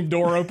the same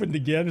door opened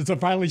again. And so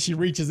finally she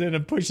reaches in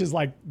and pushes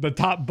like the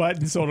top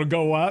button so it'll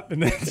go up,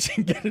 and then she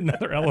can get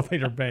another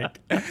elevator bank.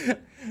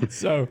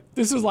 So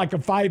this was like a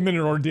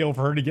 5-minute ordeal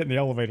for her to get in the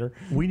elevator.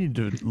 We need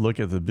to look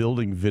at the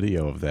building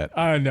video of that.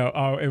 I know.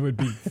 Oh, it would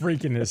be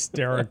freaking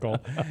hysterical.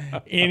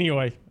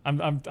 Anyway,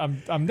 I'm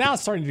now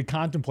starting to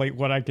contemplate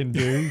what I can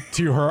do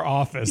to her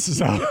office.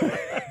 So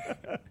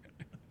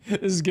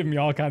this is giving me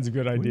all kinds of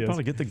good ideas. We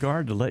probably get the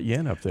guard to let you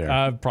in up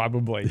there.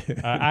 Probably.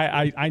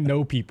 I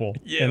know people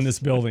in this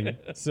building,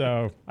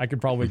 so I could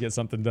probably get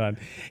something done.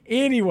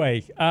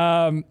 Anyway,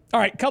 all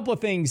right, couple of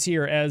things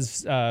here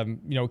as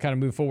kind of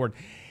move forward.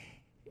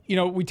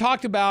 We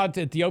talked about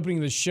at the opening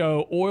of the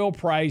show, oil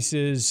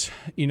prices,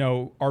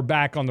 are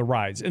back on the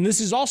rise. And this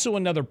is also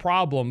another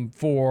problem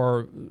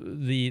for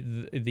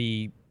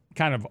the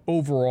kind of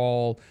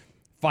overall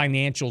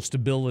financial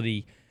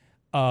stability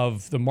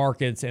of the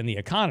markets and the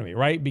economy,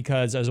 right?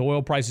 Because as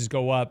oil prices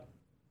go up,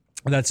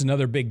 that's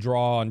another big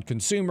draw on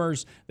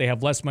consumers. They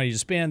have less money to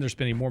spend. They're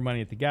spending more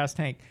money at the gas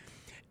tank.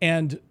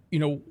 And,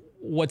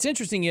 what's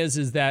interesting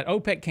is that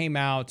OPEC came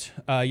out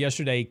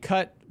yesterday,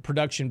 cut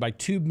production by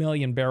 2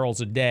 million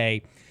barrels a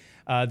day.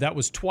 That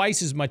was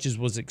twice as much as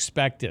was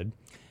expected.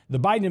 The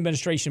Biden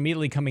administration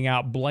immediately coming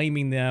out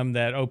blaming them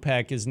that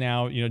OPEC is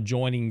now,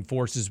 joining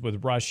forces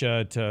with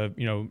Russia to,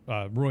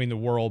 ruin the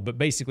world. But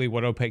basically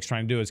what OPEC's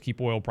trying to do is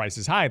keep oil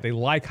prices high. They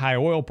like high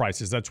oil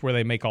prices. That's where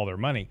they make all their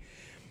money.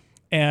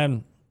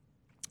 And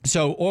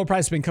so oil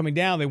prices have been coming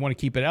down. They want to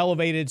keep it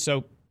elevated.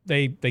 So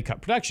they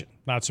cut production.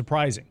 Not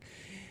surprising.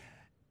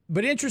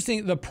 But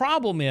interesting, the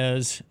problem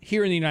is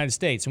here in the United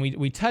States, and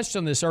we touched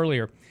on this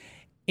earlier,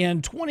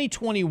 in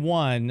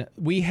 2021,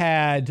 we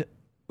had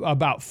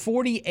about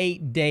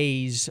 48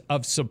 days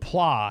of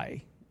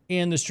supply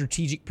in the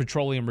Strategic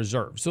Petroleum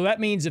Reserve. So that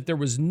means if there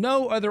was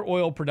no other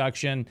oil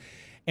production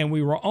and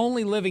we were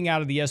only living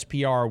out of the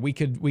SPR, we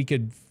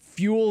could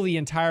fuel the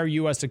entire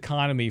U.S.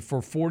 economy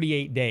for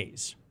 48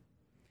 days.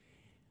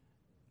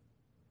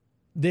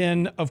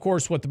 Then, of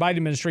course, what the Biden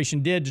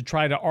administration did to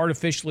try to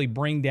artificially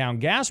bring down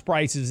gas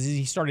prices is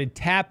he started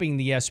tapping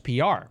the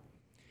SPR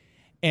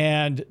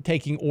and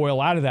taking oil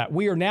out of that.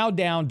 We are now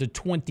down to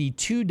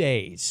 22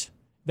 days.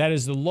 That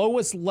is the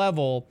lowest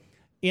level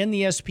in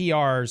the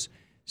SPRs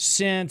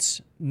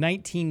since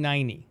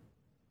 1990.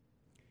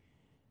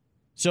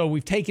 So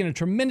we've taken a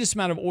tremendous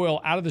amount of oil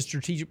out of the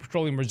Strategic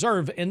Petroleum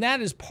Reserve, and that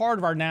is part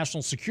of our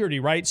national security,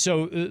 right?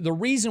 So the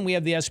reason we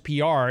have the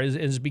SPR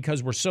is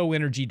because we're so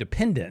energy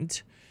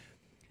dependent.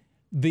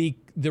 The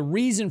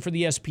reason for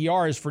the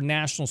SPR is for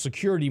national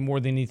security more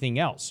than anything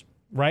else,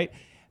 right?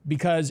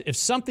 Because if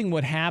something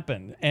would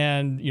happen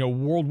and,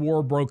 World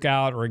War broke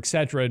out or et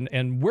cetera,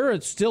 and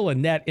we're still a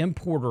net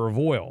importer of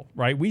oil,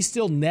 right? We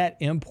still net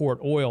import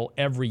oil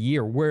every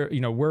year.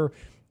 We're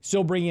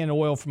still bringing in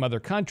oil from other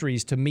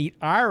countries to meet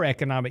our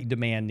economic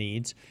demand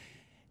needs.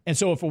 And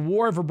so if a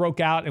war ever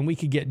broke out and we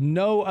could get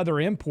no other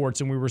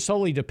imports and we were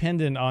solely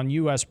dependent on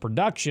U.S.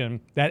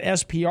 production, that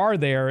SPR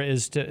there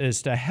is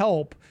to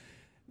help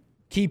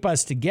keep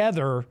us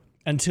together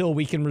until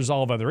we can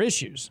resolve other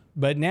issues.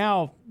 But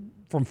now,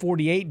 from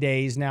 48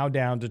 days now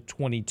down to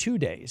 22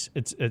 days,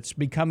 it's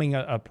becoming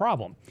a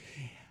problem.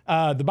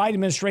 The Biden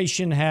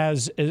administration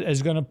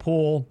is going to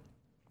pull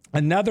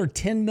another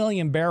 10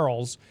 million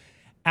barrels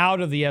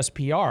out of the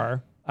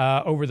SPR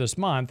over this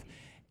month,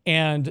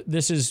 And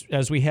this is,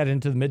 as we head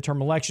into the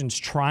midterm elections,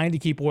 trying to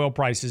keep oil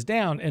prices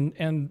down.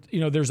 And you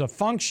know, there's a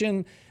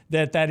function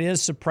that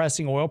is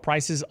suppressing oil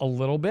prices a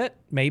little bit,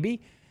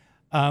 maybe.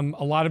 A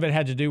lot of it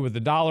had to do with the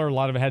dollar. A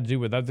lot of it had to do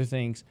with other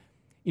things.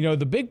 You know,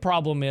 the big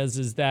problem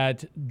is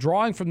that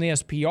drawing from the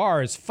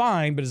SPR is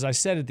fine, but as I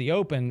said at the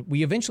open,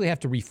 we eventually have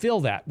to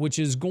refill that, which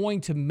is going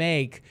to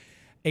make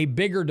a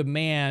bigger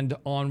demand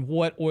on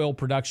what oil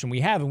production we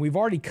have. And we've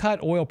already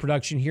cut oil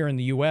production here in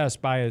the U.S.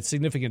 by a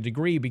significant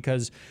degree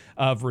because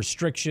of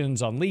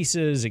restrictions on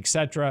leases, et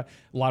cetera,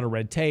 a lot of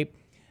red tape.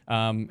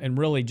 And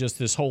really just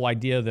this whole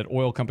idea that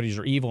oil companies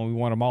are evil and we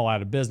want them all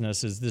out of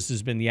business this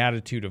has been the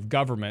attitude of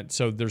government.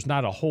 So there's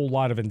not a whole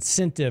lot of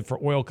incentive for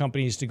oil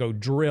companies to go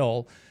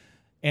drill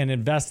and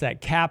invest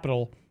that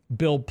capital,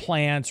 build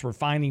plants,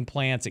 refining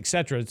plants, et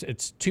cetera.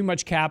 It's too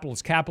much capital.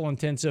 It's capital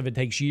intensive. It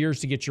takes years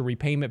to get your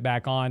repayment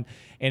back on.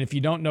 And if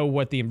you don't know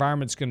what the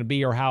environment's going to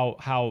be or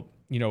how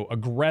you know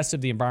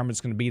aggressive the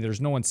environment's going to be, there's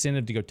no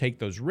incentive to go take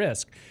those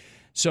risks.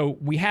 So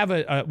we have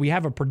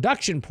a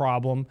production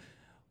problem.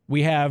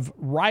 We have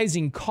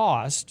rising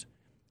cost.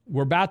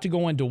 We're about to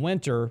go into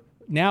winter.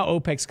 Now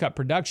OPEC's cut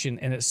production.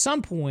 And at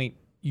some point,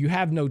 you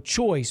have no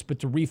choice but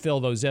to refill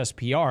those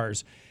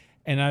SPRs.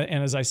 And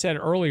as I said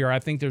earlier, I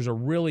think there's a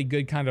really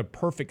good kind of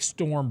perfect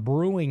storm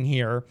brewing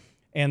here.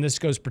 And this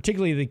goes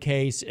particularly the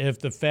case if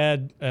the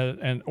Fed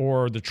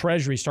or the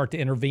Treasury start to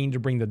intervene to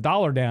bring the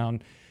dollar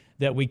down,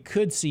 that we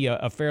could see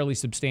a fairly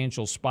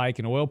substantial spike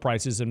in oil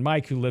prices. And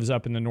Mike, who lives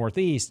up in the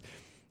Northeast,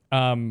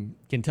 can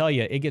tell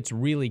you it gets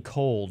really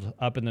cold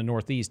up in the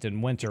Northeast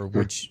in winter,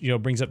 which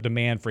brings up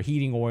demand for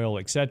heating oil,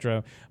 et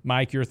cetera.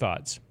 Mike, your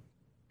thoughts?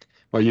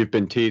 Well, you've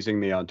been teasing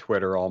me on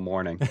Twitter all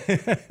morning,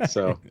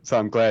 so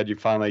I'm glad you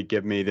finally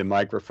give me the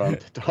microphone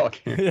to talk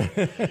here.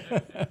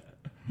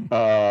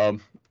 No,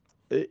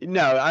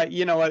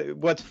 you know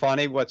what's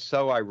funny, what's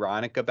so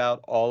ironic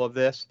about all of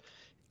this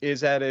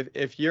is that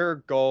if your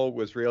goal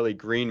was really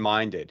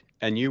green-minded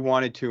and you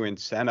wanted to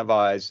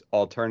incentivize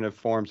alternative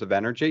forms of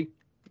energy,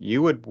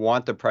 you would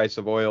want the price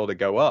of oil to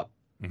go up.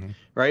 Mm-hmm.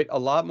 Right? A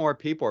lot more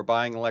people are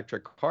buying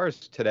electric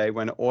cars today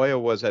when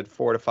oil was at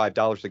 $4 to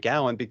 $5 a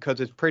gallon because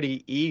it's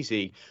pretty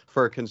easy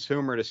for a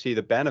consumer to see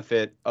the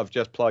benefit of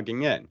just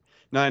plugging in.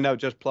 Now, I know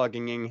just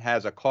plugging in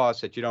has a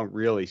cost that you don't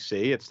really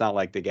see. It's not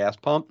like the gas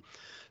pump.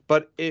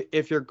 But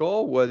if your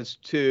goal was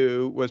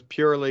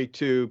purely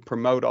to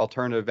promote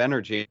alternative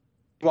energy,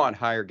 you want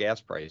higher gas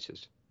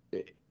prices.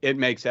 It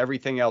makes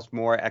everything else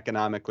more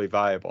economically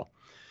viable.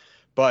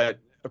 But,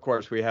 of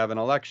course, we have an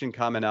election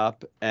coming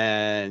up,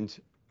 and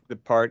the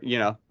part,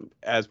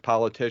 as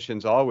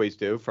politicians always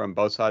do from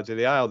both sides of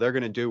the aisle, they're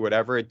going to do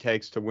whatever it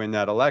takes to win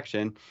that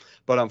election.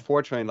 But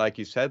unfortunately, like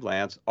you said,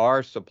 Lance,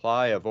 our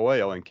supply of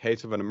oil in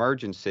case of an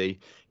emergency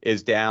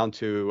is down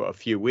to a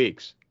few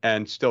weeks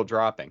and still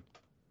dropping.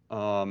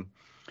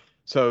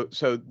 So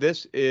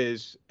this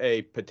is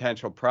a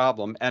potential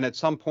problem. And at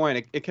some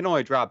point, it can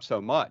only drop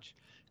so much,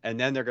 and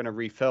then they're going to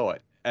refill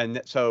it.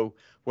 And so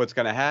what's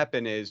going to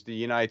happen is the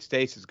United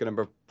States is going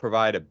to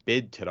provide a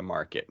bid to the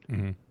market,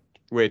 mm-hmm.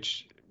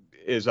 which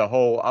is a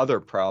whole other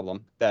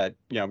problem that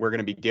we're going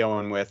to be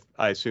dealing with,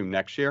 I assume,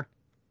 next year.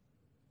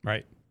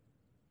 Right.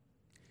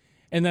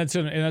 And that's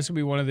going to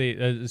be one of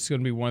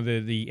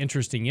the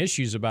interesting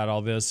issues about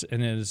all this,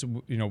 and is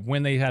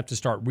when they have to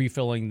start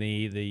refilling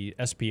the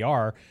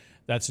SPR,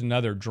 that's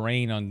another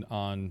drain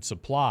on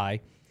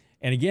supply.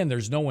 And again,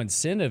 there's no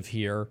incentive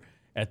here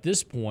at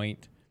this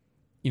point,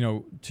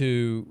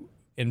 to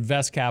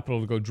invest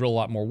capital to go drill a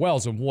lot more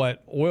wells. And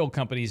what oil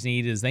companies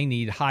need is they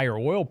need higher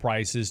oil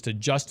prices to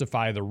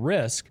justify the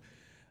risk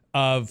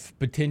of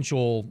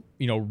potential,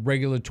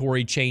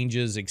 regulatory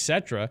changes, et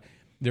cetera.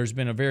 There's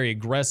been a very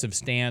aggressive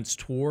stance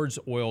towards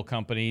oil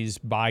companies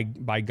by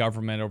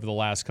government over the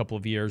last couple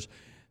of years.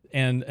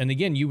 And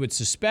again, you would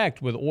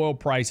suspect with oil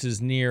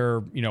prices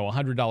near,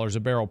 $100 a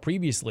barrel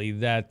previously,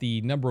 that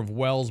the number of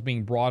wells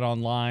being brought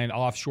online,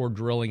 offshore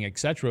drilling, et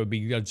cetera, would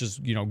be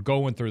just,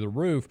 going through the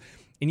roof.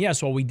 And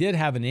yes, while we did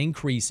have an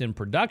increase in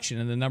production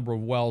and the number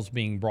of wells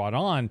being brought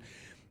on,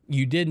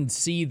 you didn't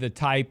see the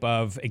type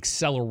of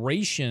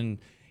acceleration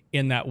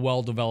in that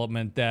well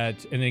development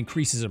and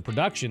increases in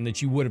production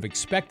that you would have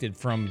expected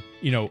from,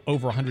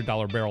 over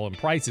 $100 barrel in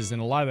prices.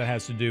 And a lot of that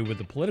has to do with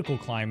the political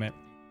climate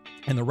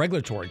and the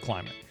regulatory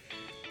climate.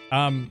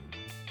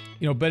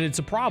 But it's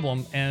a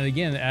problem. And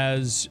again,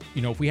 as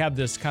if we have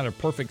this kind of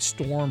perfect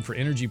storm for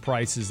energy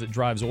prices that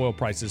drives oil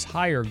prices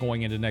higher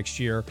going into next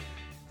year,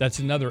 that's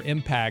another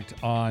impact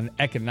on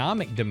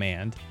economic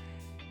demand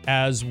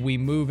as we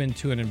move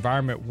into an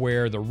environment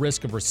where the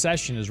risk of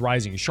recession is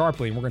rising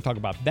sharply. And we're going to talk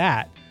about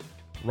that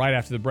right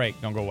after the break.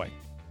 Don't go away.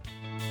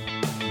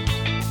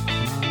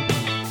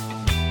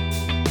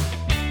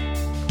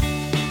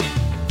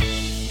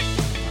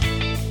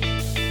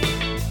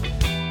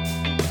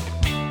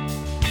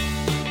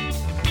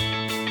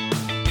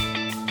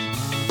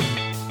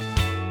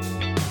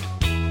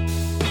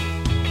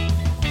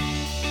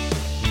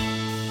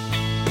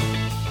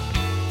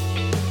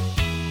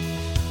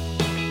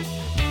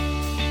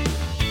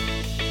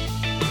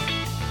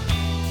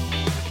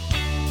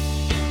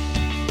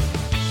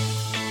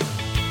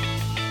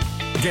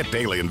 Get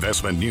daily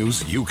investment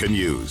news you can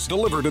use,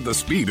 delivered at the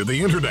speed of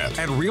the internet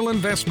at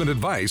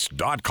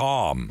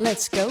realinvestmentadvice.com.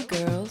 Let's go,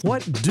 girls.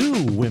 What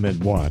do women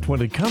want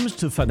when it comes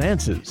to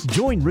finances?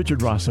 Join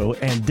Richard Rosso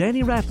and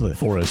Danny Ratliff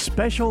for a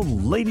special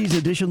Ladies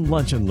Edition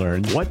Lunch and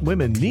Learn What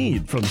Women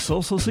Need from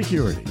Social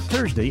Security.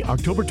 Thursday,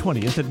 October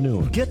 20th at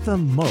noon. Get the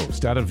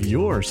most out of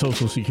your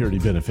Social Security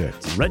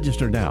benefits.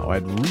 Register now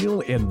at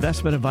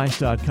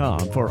realinvestmentadvice.com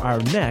for our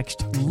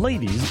next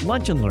Ladies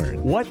Lunch and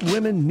Learn What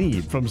Women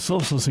Need from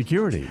Social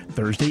Security.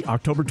 Thursday,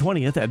 October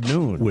 20th at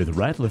noon with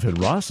Ratliff and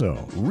Rosso.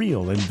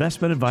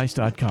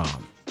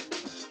 realinvestmentadvice.com.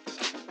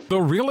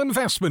 The Real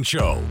Investment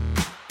Show.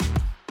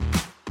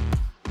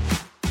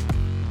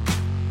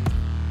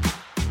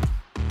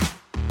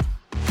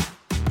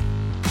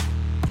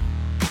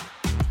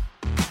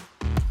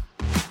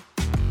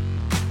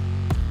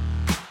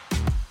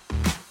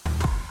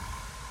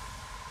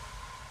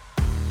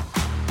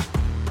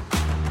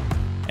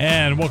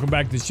 And welcome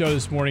back to the show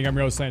this morning. I'm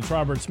your host, Lance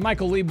Roberts.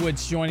 Michael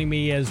Leibowitz joining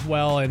me as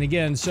well. And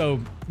again,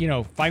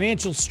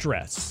 financial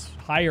stress,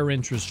 higher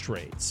interest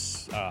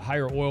rates,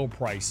 higher oil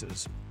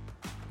prices,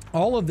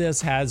 all of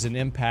this has an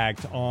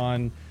impact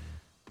on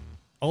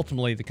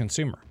ultimately the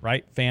consumer,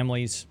 right?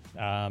 Families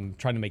trying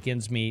to make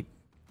ends meet.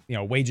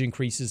 Wage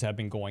increases have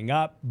been going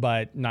up,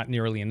 but not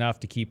nearly enough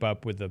to keep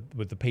up with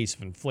the pace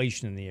of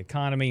inflation in the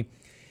economy.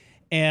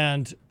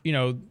 And,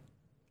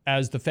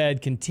 as the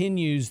Fed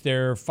continues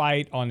their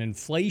fight on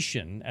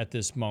inflation at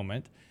this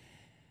moment,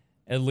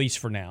 at least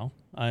for now,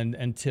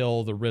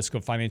 until the risk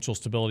of financial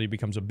stability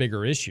becomes a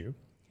bigger issue,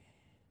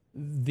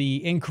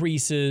 the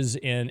increases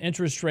in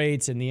interest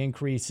rates and the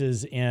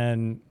increases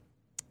in,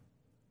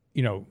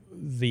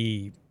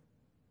 the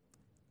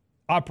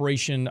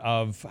operation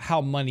of how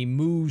money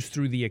moves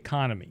through the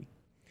economy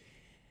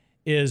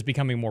is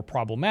becoming more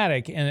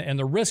problematic, and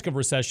the risk of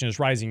recession is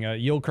rising.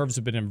 Yield curves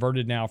have been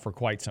inverted now for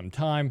quite some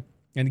time.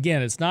 And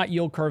again, it's not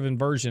yield curve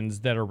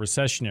inversions that are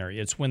recessionary.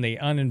 It's when they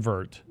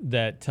uninvert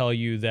that tell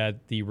you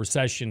that the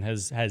recession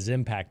has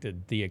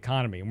impacted the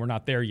economy, and we're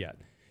not there yet.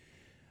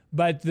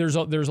 But there's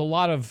a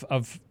lot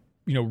of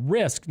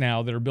risk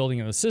now that are building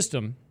in the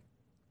system.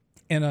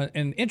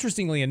 And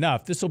interestingly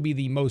enough, this will be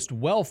the most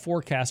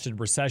well-forecasted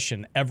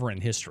recession ever in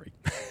history.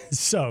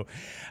 So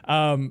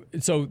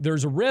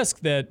there's a risk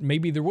that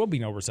maybe there will be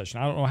no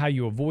recession. I don't know how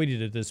you avoid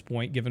it at this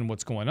point, given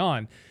what's going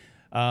on.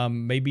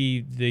 Maybe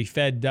the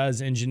Fed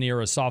does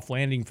engineer a soft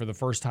landing for the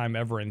first time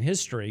ever in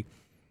history,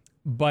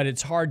 but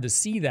it's hard to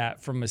see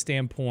that from a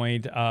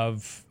standpoint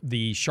of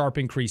the sharp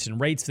increase in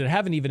rates that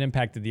haven't even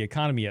impacted the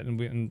economy yet.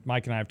 And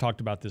Mike and I have talked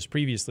about this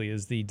previously,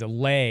 is the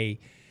delay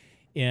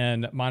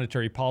in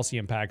monetary policy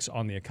impacts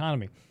on the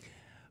economy.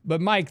 But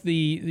Mike,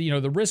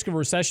 the risk of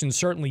recession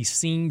certainly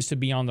seems to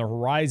be on the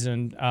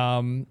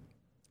horizon.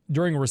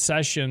 During a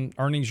recession,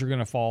 earnings are going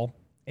to fall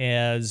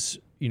as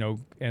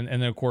and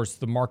then of course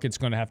the market's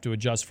going to have to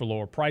adjust for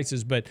lower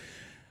prices. But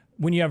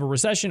when you have a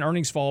recession,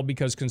 earnings fall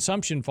because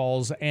consumption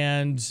falls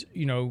and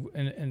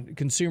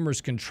consumers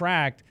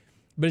contract.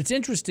 But it's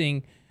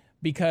interesting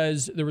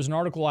because there was an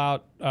article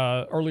out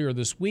earlier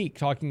this week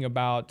talking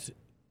about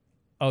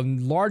a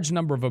large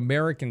number of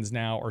Americans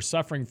now are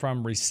suffering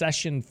from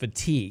recession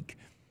fatigue.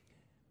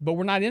 But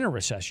we're not in a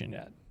recession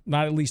yet,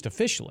 not at least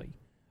officially.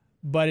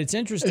 But it's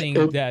interesting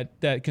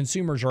that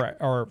consumers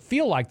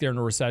feel like they're in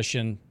a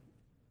recession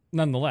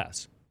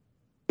nonetheless.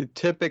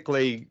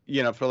 Typically,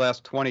 for the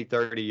last 20,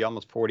 30,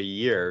 almost 40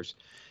 years,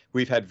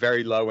 we've had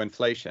very low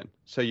inflation.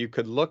 So you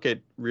could look at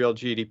real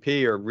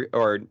GDP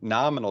or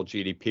nominal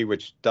GDP,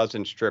 which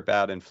doesn't strip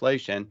out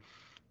inflation.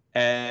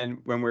 And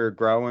when we were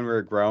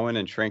growing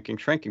and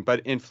shrinking.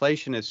 But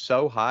inflation is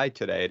so high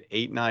today at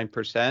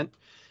 8-9%,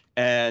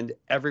 and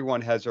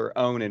everyone has their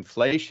own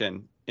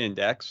inflation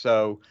index.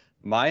 So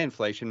my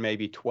inflation may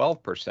be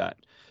 12%.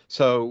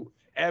 So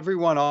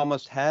everyone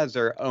almost has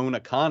their own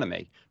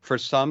economy. For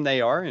some, they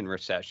are in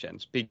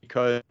recessions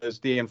because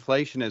the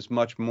inflation is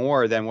much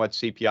more than what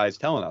CPI is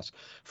telling us.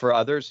 For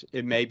others,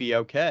 it may be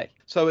okay.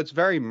 So it's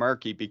very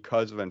murky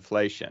because of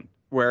inflation,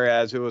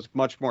 whereas it was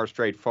much more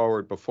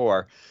straightforward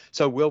before.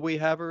 So will we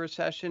have a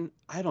recession?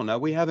 I don't know.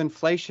 We have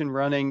inflation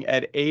running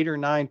at 8 or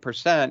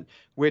 9%,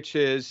 which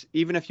is,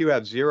 even if you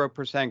have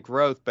 0%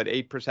 growth but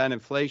 8%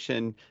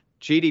 inflation,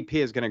 GDP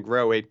is going to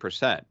grow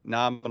 8%,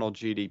 nominal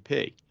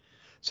GDP.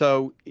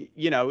 So,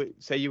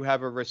 say you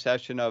have a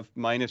recession of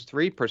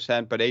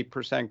 -3%, but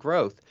 8%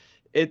 growth.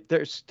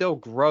 There's still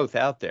growth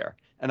out there.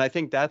 And I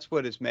think that's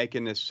what is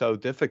making this so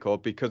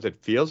difficult, because it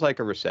feels like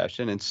a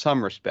recession in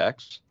some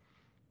respects,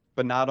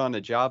 but not on the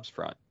jobs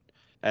front.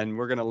 And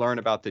we're going to learn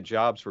about the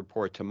jobs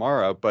report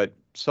tomorrow. But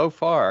so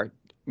far,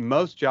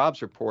 most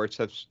jobs reports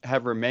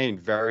have remained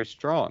very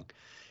strong.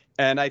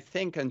 And I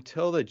think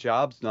until the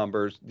jobs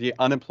numbers, the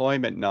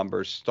unemployment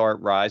numbers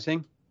start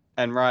rising,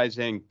 and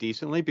rising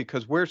decently,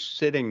 because we're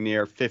sitting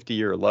near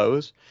 50-year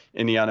lows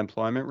in the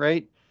unemployment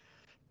rate,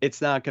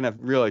 it's not going to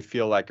really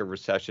feel like a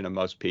recession to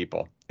most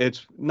people.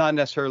 It's not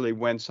necessarily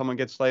when someone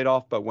gets laid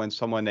off, but when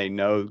someone they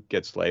know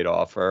gets laid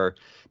off, or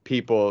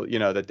people,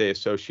 that they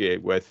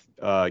associate with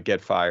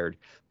get fired,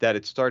 that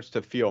it starts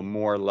to feel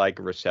more like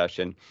a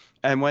recession.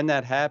 And when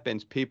that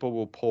happens, people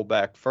will pull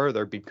back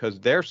further because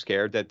they're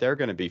scared that they're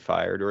going to be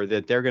fired, or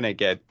that they're going to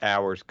get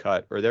hours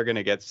cut, or they're going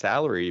to get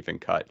salary even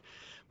cut,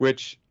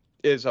 which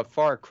is a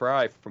far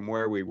cry from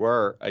where we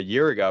were a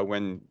year ago,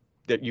 when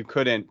that you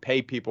couldn't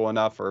pay people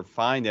enough or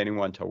find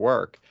anyone to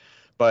work.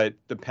 But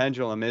the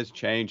pendulum is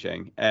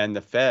changing, and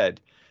the Fed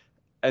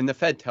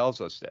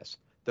tells us this.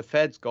 The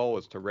Fed's goal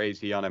is to raise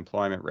the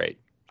unemployment rate.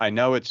 I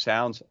know it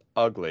sounds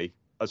ugly,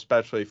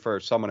 especially for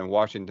someone in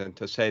Washington,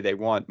 to say they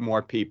want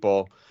more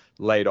people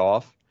laid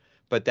off,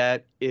 but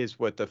that is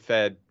what the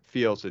Fed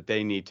feels that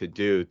they need to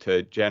do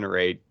to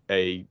generate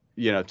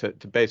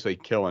to basically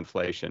kill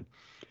inflation.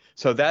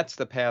 So that's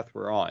the path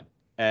we're on.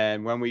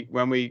 And when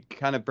we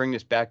kind of bring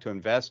this back to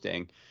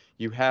investing,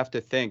 you have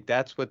to think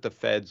that's what the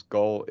Fed's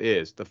goal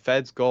is. The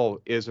Fed's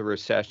goal is a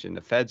recession.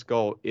 The Fed's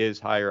goal is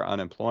higher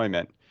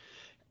unemployment.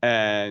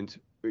 And,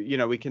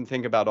 we can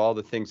think about all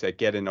the things that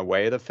get in the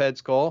way of the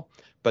Fed's goal,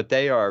 but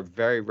they are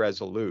very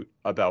resolute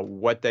about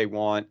what they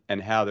want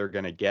and how they're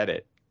going to get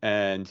it.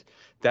 And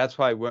that's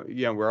why,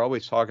 we're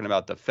always talking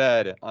about the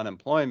Fed,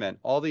 unemployment,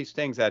 all these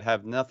things that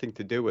have nothing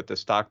to do with the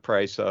stock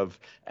price of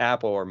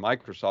Apple or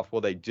Microsoft.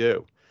 Well, they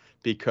do,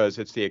 because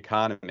it's the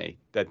economy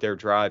that they're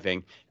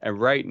driving.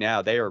 And right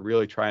now, they are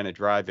really trying to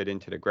drive it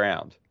into the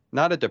ground.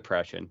 Not a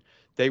depression.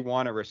 They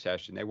want a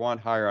recession. They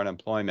want higher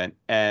unemployment,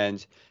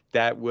 and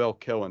that will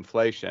kill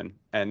inflation.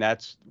 And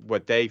that's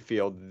what they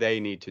feel they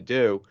need to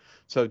do.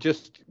 So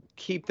just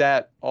keep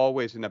that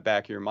always in the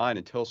back of your mind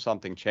until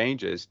something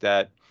changes,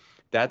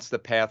 that's the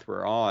path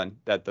we're on,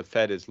 that the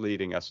Fed is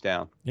leading us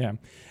down. Yeah.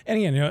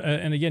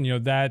 And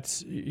again,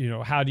 that's,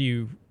 how do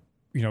you,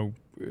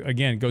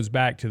 again, it goes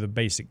back to the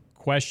basic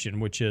question,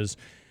 which is,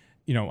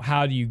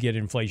 how do you get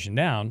inflation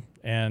down?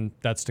 And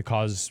that's to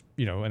cause,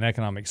 an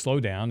economic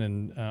slowdown.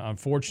 And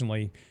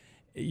unfortunately,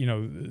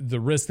 the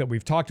risk that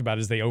we've talked about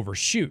is they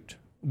overshoot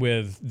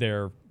with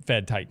their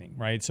Fed tightening,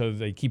 right? So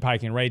they keep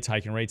hiking rates.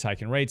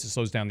 It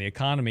slows down the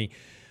economy.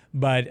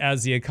 But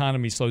as the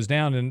economy slows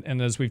down,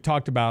 and as we've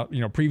talked about,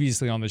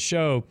 previously on the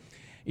show,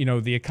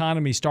 the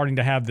economy's starting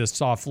to have this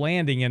soft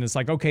landing, and it's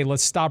like, okay,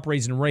 let's stop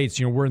raising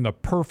rates. We're in the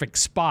perfect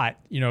spot,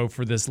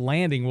 for this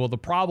landing. Well, the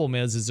problem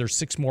is there's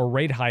 6 more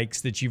rate hikes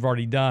that you've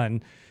already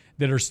done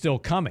that are still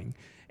coming.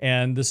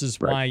 And this is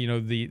why,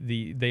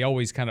 they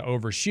always kind of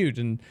overshoot.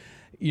 And,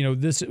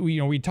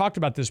 we talked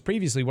about this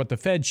previously. What the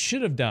Fed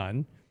should have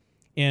done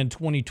in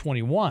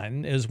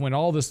 2021 is, when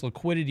all this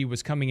liquidity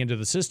was coming into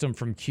the system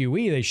from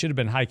QE, they should have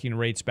been hiking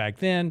rates back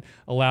then,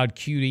 allowed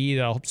QE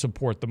to help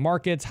support the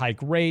markets, hike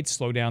rates,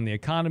 slow down the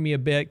economy a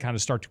bit, kind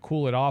of start to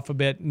cool it off a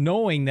bit,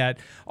 knowing that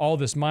all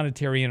this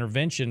monetary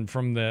intervention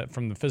from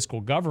the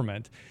fiscal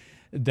government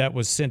that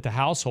was sent to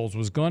households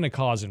was going to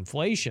cause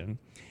inflation.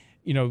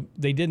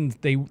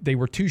 They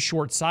were too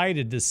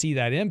short-sighted to see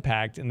that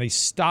impact, and they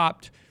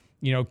stopped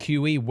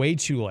QE way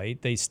too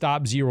late. They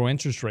stopped zero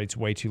interest rates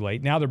way too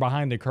late. Now they're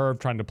behind the curve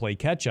trying to play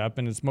catch up,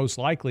 and it's most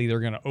likely they're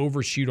going to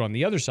overshoot on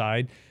the other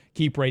side,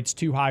 keep rates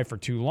too high for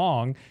too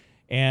long,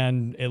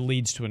 and it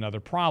leads to another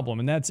problem.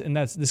 And that's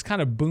this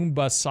kind of boom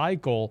bust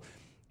cycle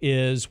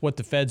is what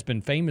the Fed's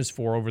been famous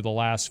for over the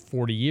last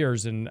 40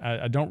 years, and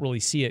I don't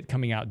really see it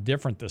coming out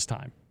different this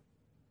time.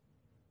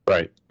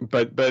 Right,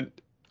 but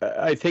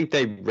I think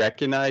they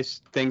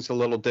recognize things a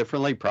little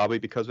differently, probably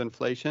because of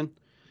inflation.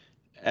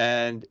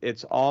 And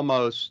it's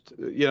almost,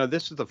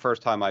 this is the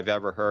first time I've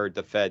ever heard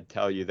the Fed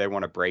tell you they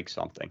want to break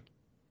something.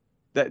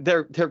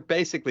 They're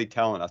basically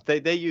telling us.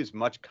 They use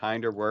much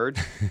kinder words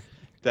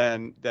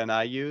than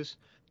I use,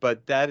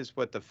 but that is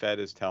what the Fed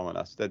is telling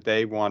us, that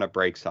they want to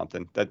break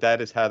something,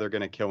 that is how they're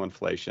going to kill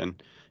inflation.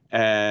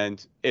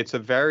 And it's a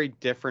very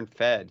different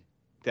Fed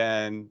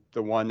than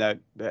the one that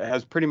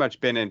has pretty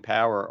much been in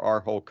power our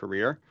whole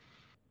career.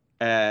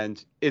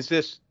 And is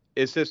this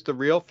the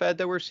real Fed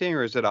that we're seeing,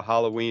 or is it a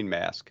Halloween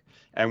mask?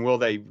 And will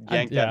they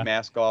yank that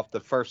mask off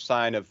the first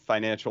sign of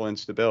financial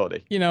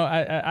instability?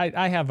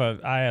 I have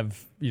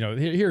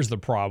here's the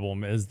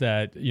problem is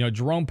that,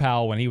 Jerome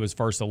Powell, when he was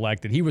first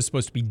elected, he was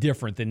supposed to be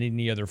different than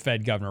any other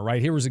Fed governor,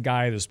 right? Here was a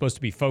guy that's supposed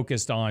to be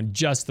focused on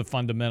just the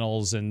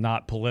fundamentals and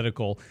not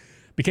political,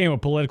 became a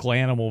political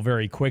animal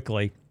very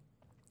quickly.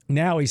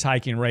 Now he's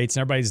hiking rates,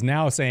 and everybody's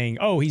now saying,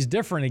 oh, he's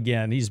different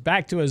again. He's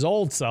back to his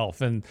old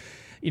self. And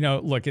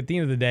look, at the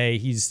end of the day,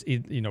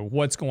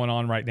 what's going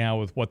on right now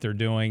with what they're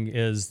doing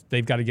is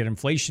they've got to get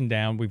inflation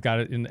down. We've got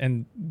it,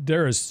 and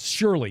there is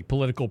surely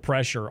political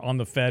pressure on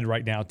the Fed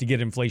right now to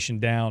get inflation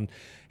down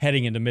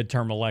heading into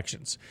midterm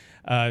elections.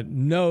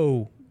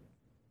 No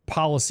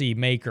policy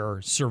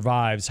maker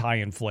survives high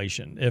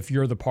inflation if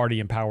you're the party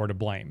in power to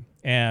blame.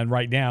 And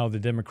right now, the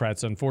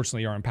Democrats,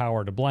 unfortunately, are in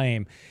power to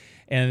blame,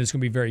 and it's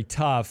going to be very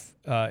tough.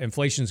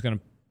 Inflation is going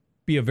to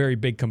be a very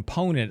big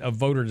component of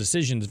voter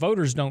decisions.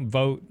 Voters don't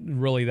vote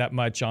really that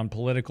much on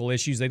political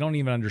issues. They don't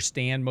even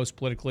understand most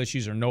political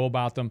issues or know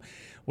about them.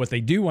 What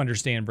they do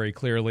understand very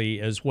clearly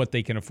is what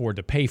they can afford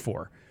to pay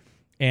for.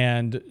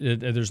 And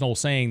there's an old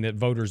saying that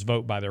voters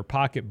vote by their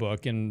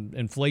pocketbook, and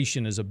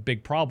inflation is a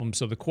big problem.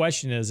 So the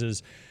question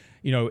is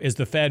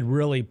the Fed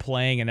really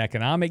playing an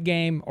economic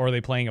game, or are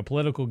they playing a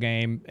political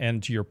game?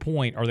 And to your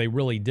point, are they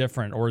really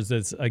different? Or is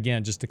this,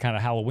 again, just a kind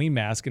of Halloween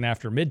mask? And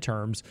after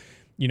midterms,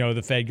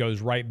 the Fed goes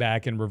right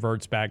back and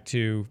reverts back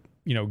to,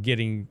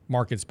 getting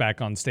markets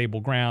back on stable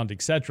ground,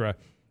 et cetera,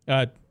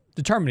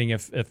 determining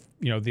if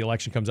the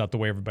election comes out the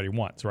way everybody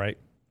wants, right?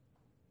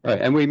 Right.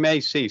 And we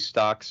may see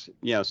stocks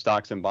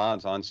and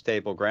bonds on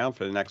stable ground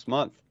for the next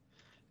month,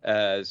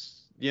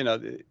 as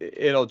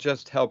it'll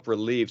just help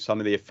relieve some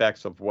of the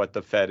effects of what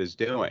the Fed is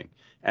doing.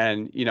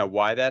 And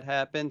why that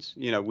happens,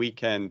 we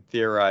can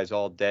theorize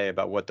all day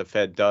about what the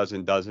Fed does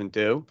and doesn't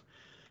do,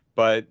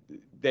 but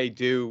they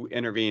do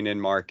intervene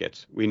in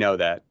markets. We know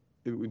that.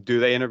 Do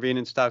they intervene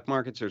in stock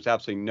markets? There's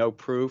absolutely no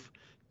proof.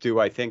 Do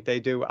I think they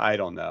do? I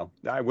don't know.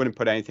 I wouldn't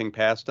put anything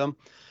past them.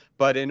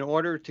 But in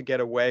order to get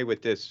away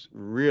with this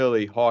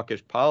really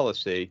hawkish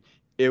policy,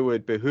 it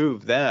would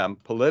behoove them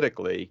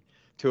politically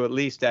to at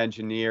least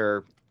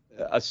engineer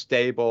a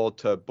stable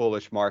to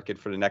bullish market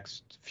for the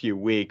next few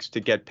weeks to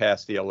get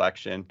past the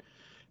election,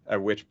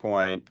 at which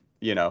point,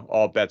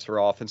 all bets are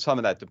off. And some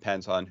of that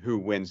depends on who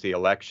wins the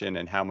election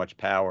and how much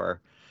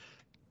power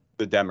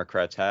the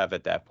Democrats have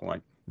at that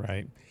point.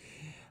 Right.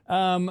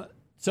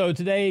 So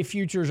today,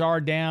 futures are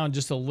down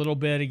just a little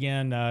bit.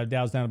 Again,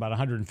 Dow's down about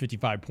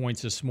 155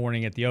 points this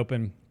morning at the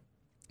open.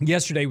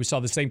 Yesterday, we saw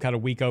the same kind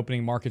of weak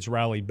opening. Markets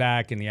rallied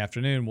back in the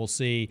afternoon. We'll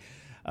see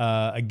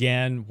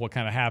again what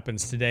kind of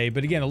happens today.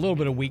 But again, a little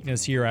bit of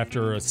weakness here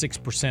after a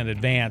 6%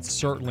 advance.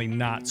 Certainly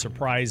not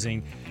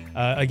surprising.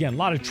 Again, a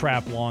lot of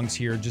trap longs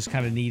here, just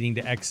kind of needing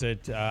to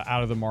exit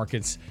out of the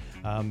markets.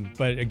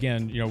 But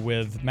again,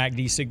 with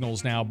MACD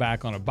signals now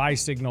back on a buy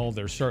signal,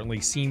 there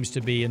certainly seems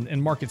to be,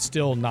 and market's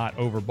still not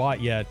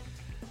overbought yet,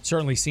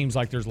 certainly seems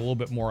like there's a little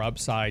bit more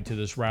upside to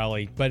this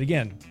rally. But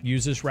again,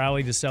 use this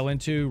rally to sell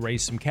into,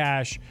 raise some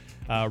cash,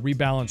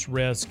 rebalance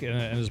risk. And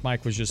as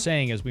Mike was just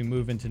saying, as we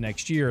move into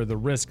next year, the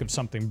risk of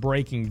something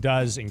breaking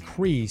does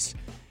increase,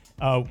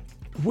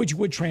 which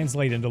would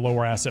translate into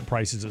lower asset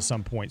prices at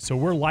some point. So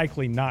we're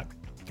likely not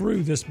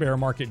through this bear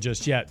market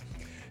just yet.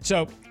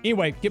 So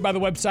anyway, get by the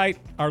website.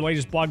 Our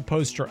latest blog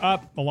posts are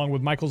up, along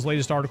with Michael's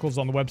latest articles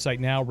on the website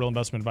now,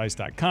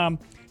 realinvestmentadvice.com.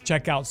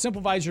 Check out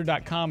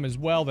simplevisor.com as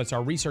well. That's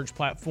our research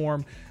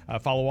platform.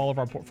 Follow all of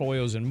our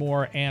portfolios and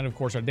more. And, of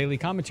course, our daily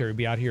commentary will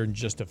be out here in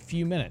just a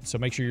few minutes. So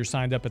make sure you're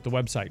signed up at the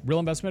website,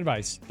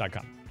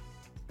 realinvestmentadvice.com.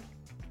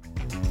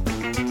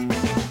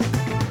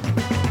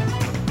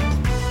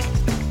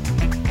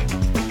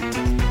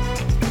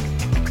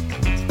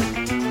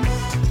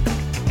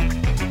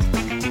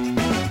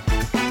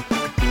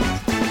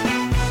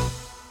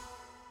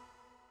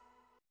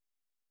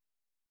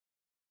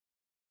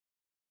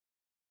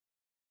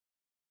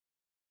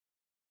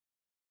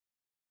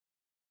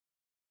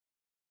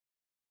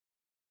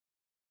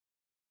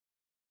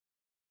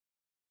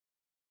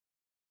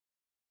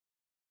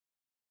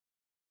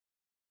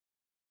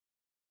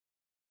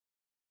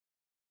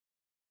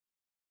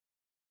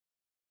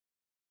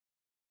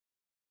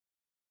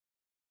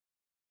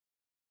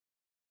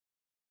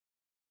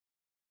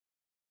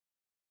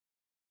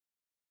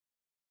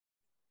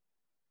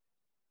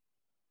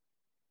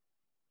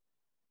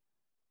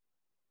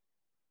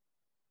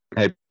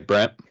 Hey,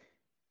 Brent,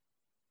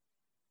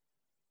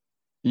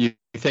 you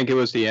think it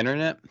was the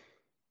internet?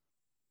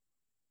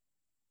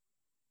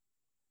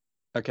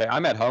 Okay,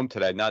 I'm at home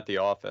today, not the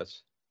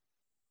office.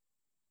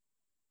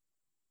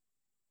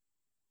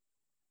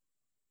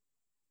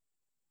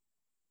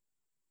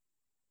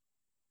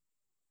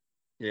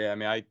 Yeah, I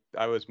mean,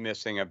 I was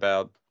missing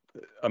about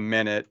a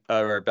minute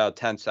or about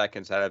 10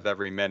 seconds out of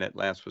every minute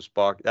Lance was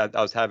spark. I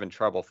was having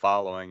trouble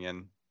following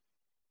and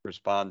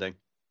responding.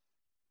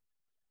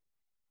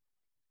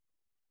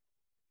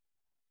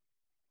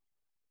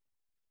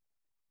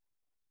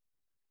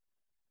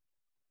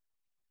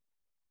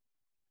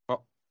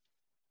 Well,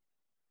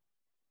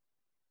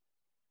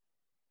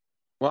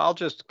 well,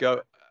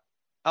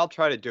 I'll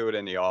try to do it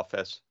in the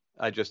office.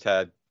 I just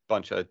had a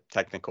bunch of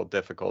technical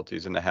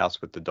difficulties in the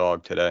house with the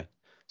dog today.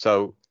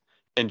 So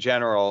in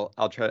general,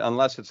 I'll try,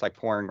 unless it's like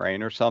pouring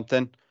rain or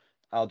something,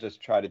 I'll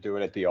just try to do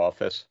it at the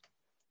office.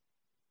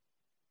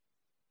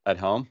 At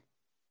home,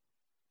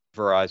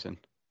 Verizon.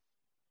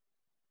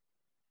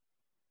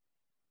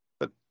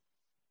 But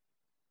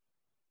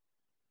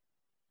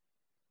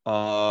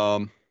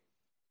well,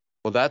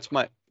 that's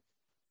my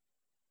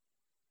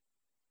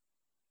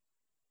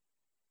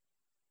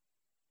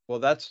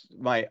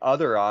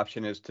other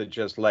option, is to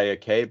just lay a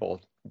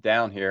cable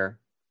down here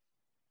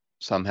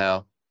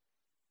somehow.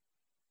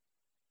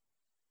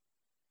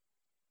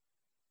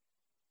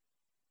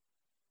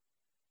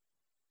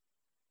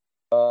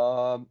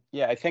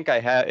 Yeah, I think I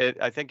have it.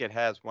 I think it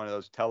has one of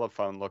those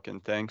telephone looking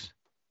things.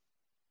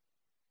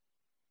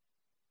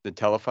 The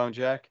telephone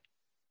jack.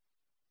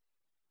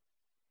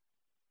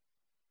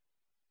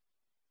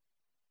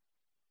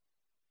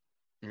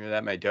 Yeah,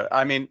 that may do it.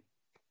 I mean,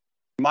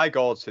 my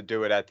goal is to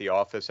do it at the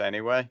office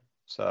anyway.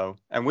 So,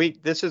 and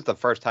this is the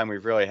first time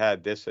we've really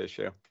had this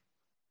issue.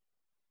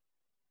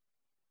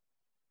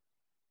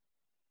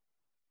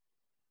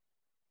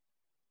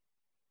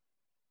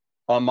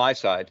 On my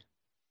side.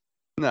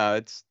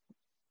 No,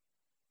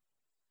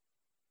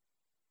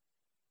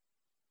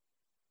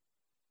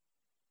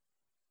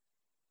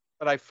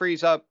 but I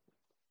freeze up,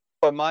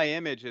 but my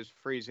image is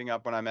freezing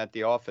up when I'm at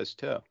the office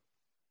too.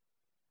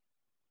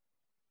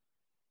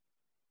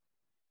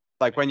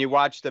 Like when you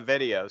watch the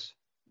videos,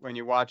 when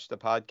you watch the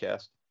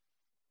podcast.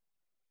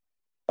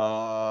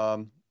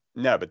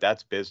 No, but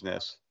that's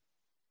business.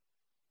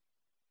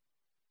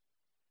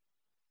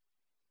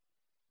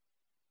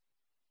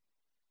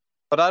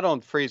 But I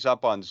don't freeze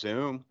up on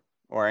Zoom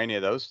or any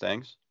of those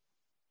things.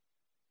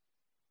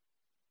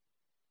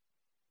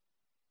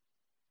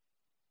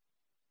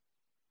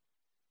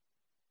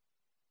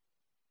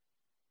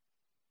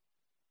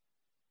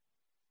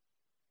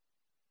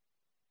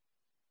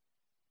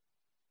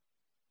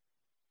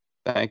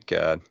 Thank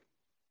God.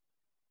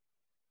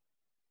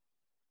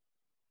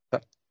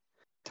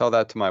 Tell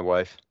that to my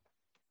wife.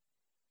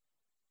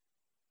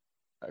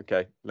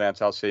 Okay,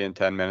 Lance, I'll see you in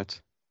 10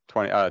 minutes.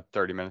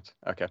 30 minutes.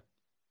 Okay.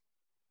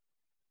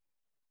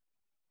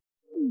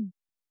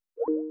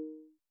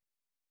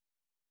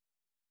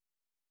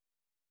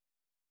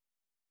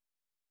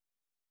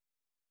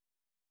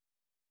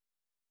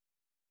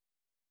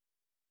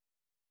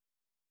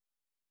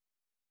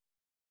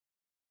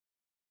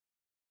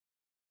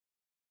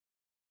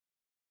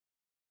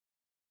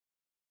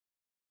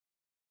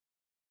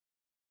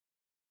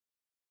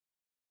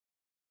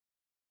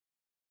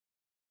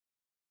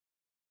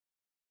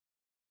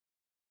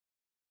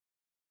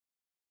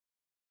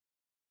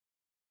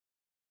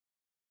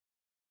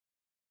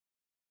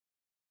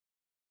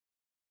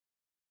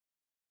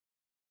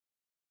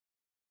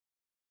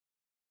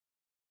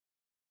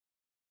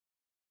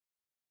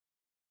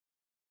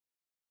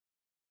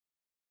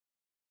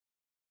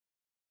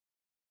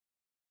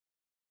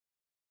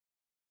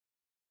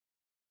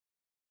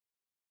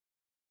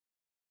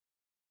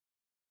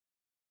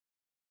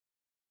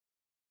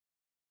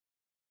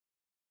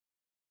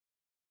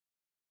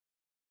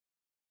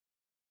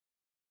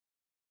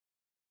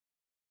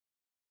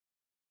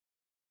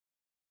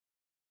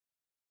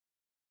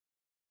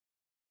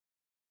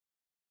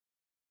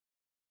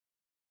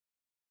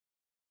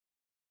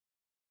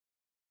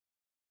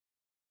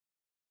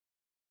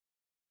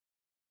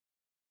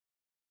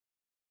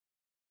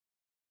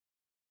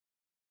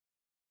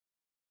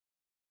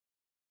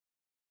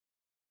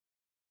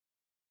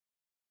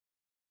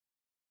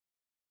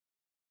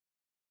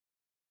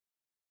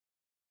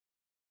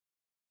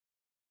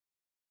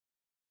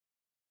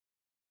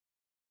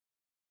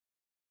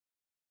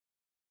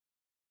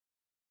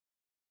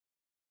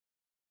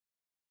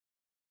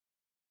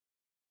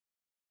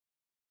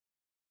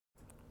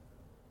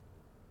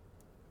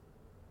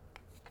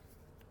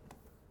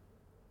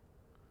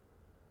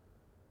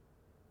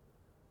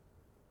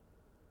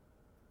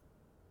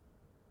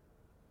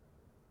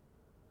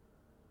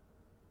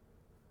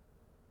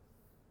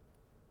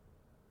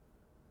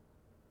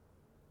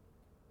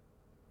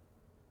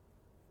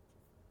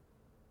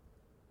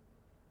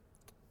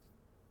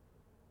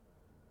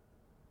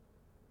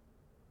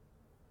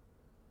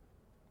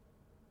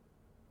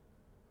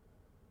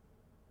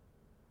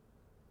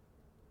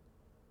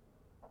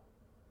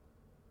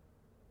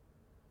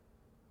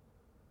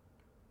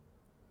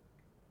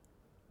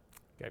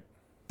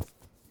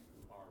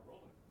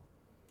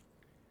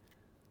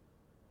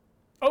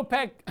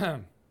 Okay.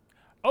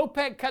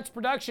 OPEC cuts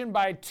production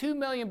by 2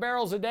 million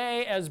barrels a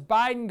day as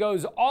Biden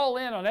goes all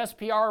in on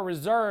SPR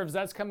reserves.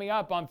 That's coming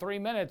up on 3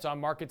 minutes on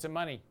Markets and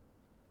Money.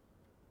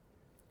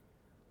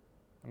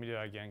 Let me do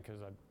that again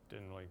because I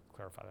didn't really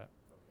clarify that.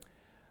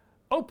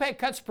 OPEC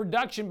cuts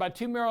production by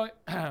 2 million.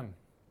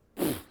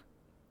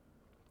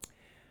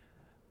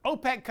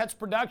 OPEC cuts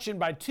production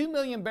by 2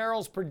 million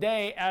barrels per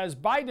day as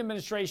Biden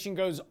administration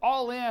goes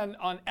all in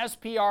on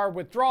SPR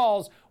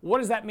withdrawals. What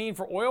does that mean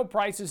for oil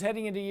prices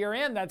heading into year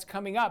end? That's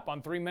coming up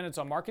on 3 minutes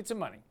on Markets and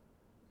Money.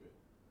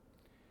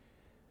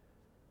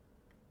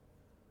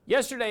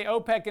 Yesterday,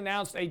 OPEC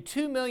announced a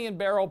 2 million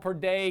barrel per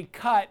day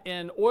cut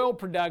in oil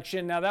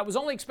production. Now, that was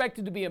only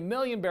expected to be 1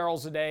 million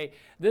barrels a day.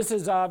 This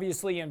has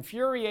obviously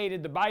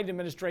infuriated the Biden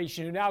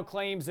administration, who now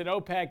claims that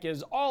OPEC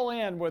is all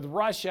in with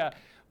Russia.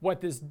 What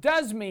this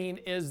does mean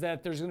is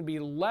that there's going to be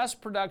less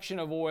production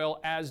of oil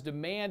as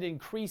demand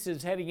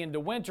increases heading into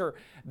winter.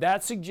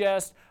 That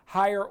suggests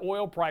higher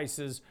oil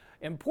prices.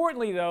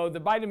 Importantly, though, the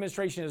Biden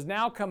administration has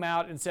now come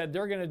out and said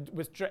they're going to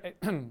withdraw.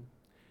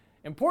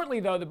 Importantly,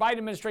 though, the Biden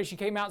administration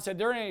came out and said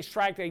they're going to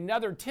extract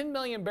another 10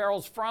 million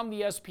barrels from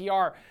the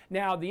SPR.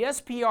 Now, the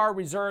SPR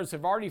reserves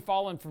have already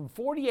fallen from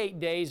 48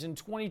 days in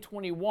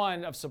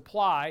 2021 of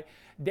supply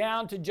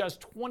down to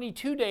just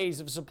 22 days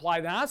of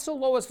supply. Now, that's the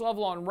lowest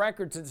level on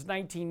record since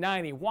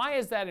 1990. Why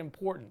is that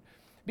important?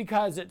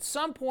 Because at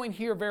some point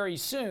here very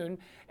soon,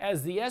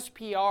 as the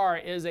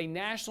SPR is a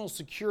national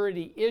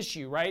security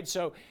issue, right?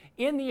 So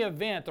in the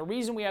event, the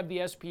reason we have the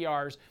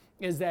SPRs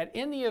is that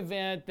in the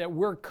event that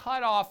we're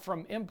cut off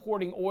from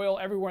importing oil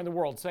everywhere in the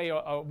world, say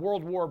a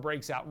world war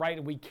breaks out, right,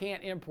 and we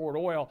can't import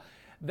oil,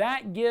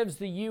 that gives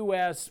the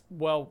U.S.,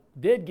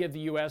 did give the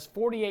U.S.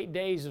 48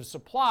 days of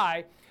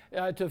supply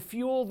to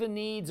fuel the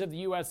needs of the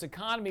U.S.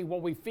 economy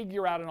while we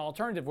figure out an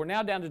alternative. We're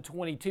now down to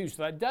 22,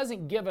 so that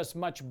doesn't give us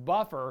much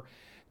buffer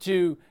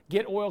to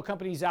get oil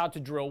companies out to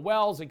drill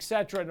wells,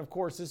 etc. And of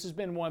course, this has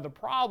been one of the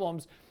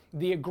problems.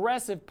 The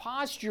aggressive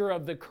posture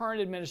of the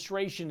current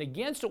administration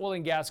against oil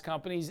and gas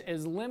companies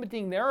is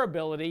limiting their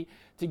ability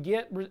to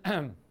get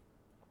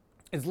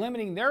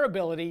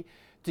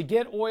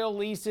oil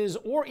leases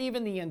or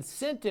even the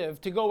incentive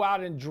to go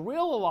out and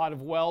drill a lot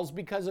of wells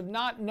because of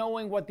not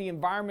knowing what the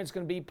environment's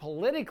going to be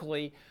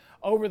politically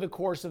over the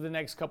course of the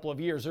next couple of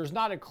years. There's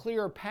not a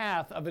clear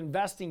path of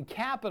investing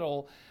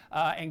capital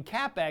and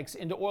capex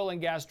into oil and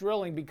gas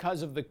drilling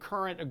because of the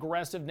current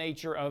aggressive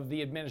nature of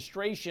the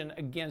administration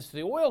against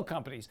the oil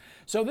companies.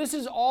 So this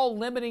is all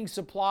limiting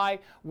supply.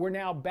 We're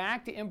now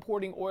back to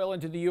importing oil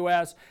into the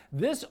U.S.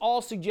 This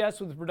all suggests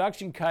with the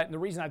production cut, and the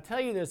reason I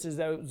tell you this is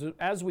that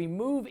as we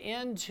move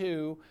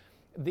into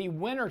the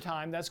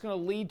wintertime, that's going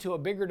to lead to a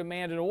bigger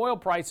demand in oil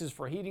prices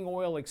for heating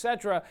oil,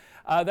 etc.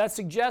 That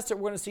suggests that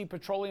we're going to see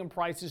petroleum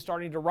prices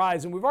starting to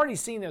rise. And we've already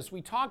seen this.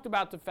 We talked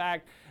about the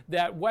fact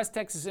that West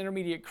Texas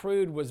Intermediate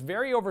crude was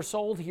very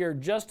oversold here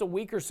just a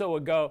week or so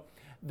ago.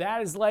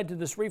 That has led to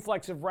this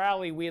reflexive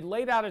rally. We had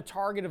laid out a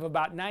target of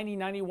about $90,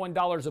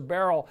 $91 a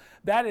barrel.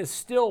 That is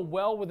still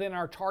well within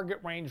our target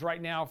range right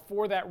now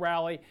for that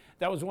rally.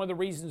 That was one of the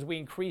reasons we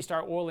increased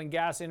our oil and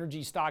gas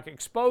energy stock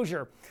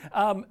exposure.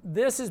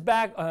 This is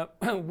back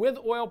with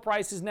oil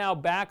prices now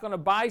back on a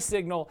buy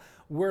signal.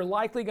 We're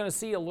likely going to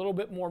see a little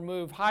bit more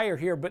move higher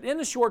here. But in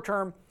the short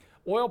term,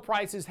 oil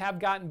prices have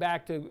gotten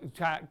back to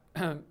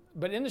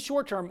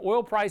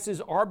oil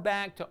prices are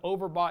back to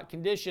overbought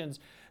conditions.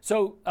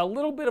 So a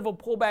little bit of a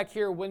pullback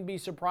here wouldn't be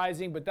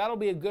surprising, but that'll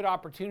be a good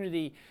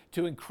opportunity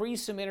to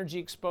increase some energy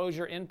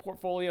exposure in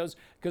portfolios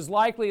because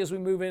likely as we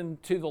move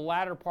into the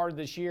latter part of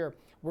this year,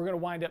 we're going to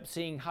wind up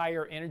seeing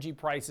higher energy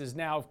prices.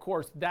 Now, of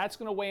course, that's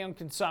going to weigh on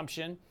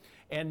consumption,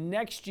 and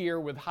next year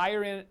with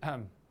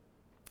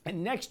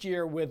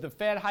with the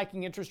Fed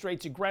hiking interest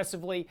rates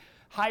aggressively,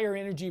 higher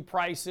energy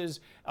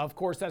prices, of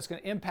course, that's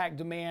going to impact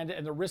demand,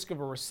 and the risk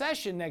of a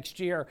recession next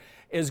year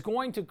is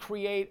going to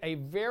create a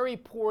very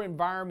poor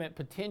environment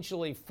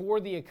potentially for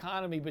the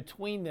economy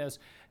between this.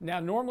 Now,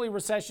 normally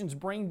recessions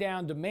bring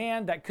down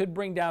demand. That could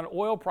bring down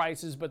oil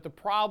prices, but the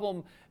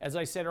problem, as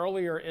I said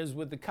earlier, is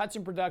with the cuts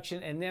in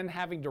production and then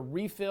having to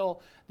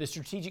refill the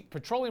strategic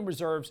petroleum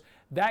reserves,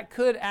 that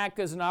could act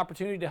as an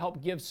opportunity to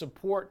help give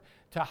support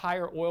to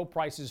higher oil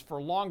prices for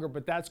longer,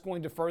 but that's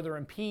going to further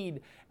impede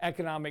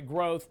economic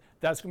growth.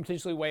 That's going to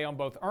potentially weigh on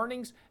both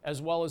earnings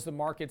as well as the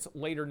markets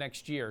later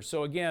next year.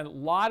 So again, a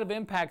lot of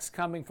impacts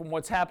coming from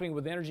what's happening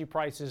with energy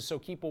prices, so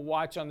keep a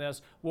watch on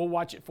this. We'll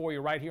watch it for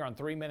you right here on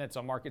 3 Minutes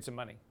on Markets and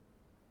Money.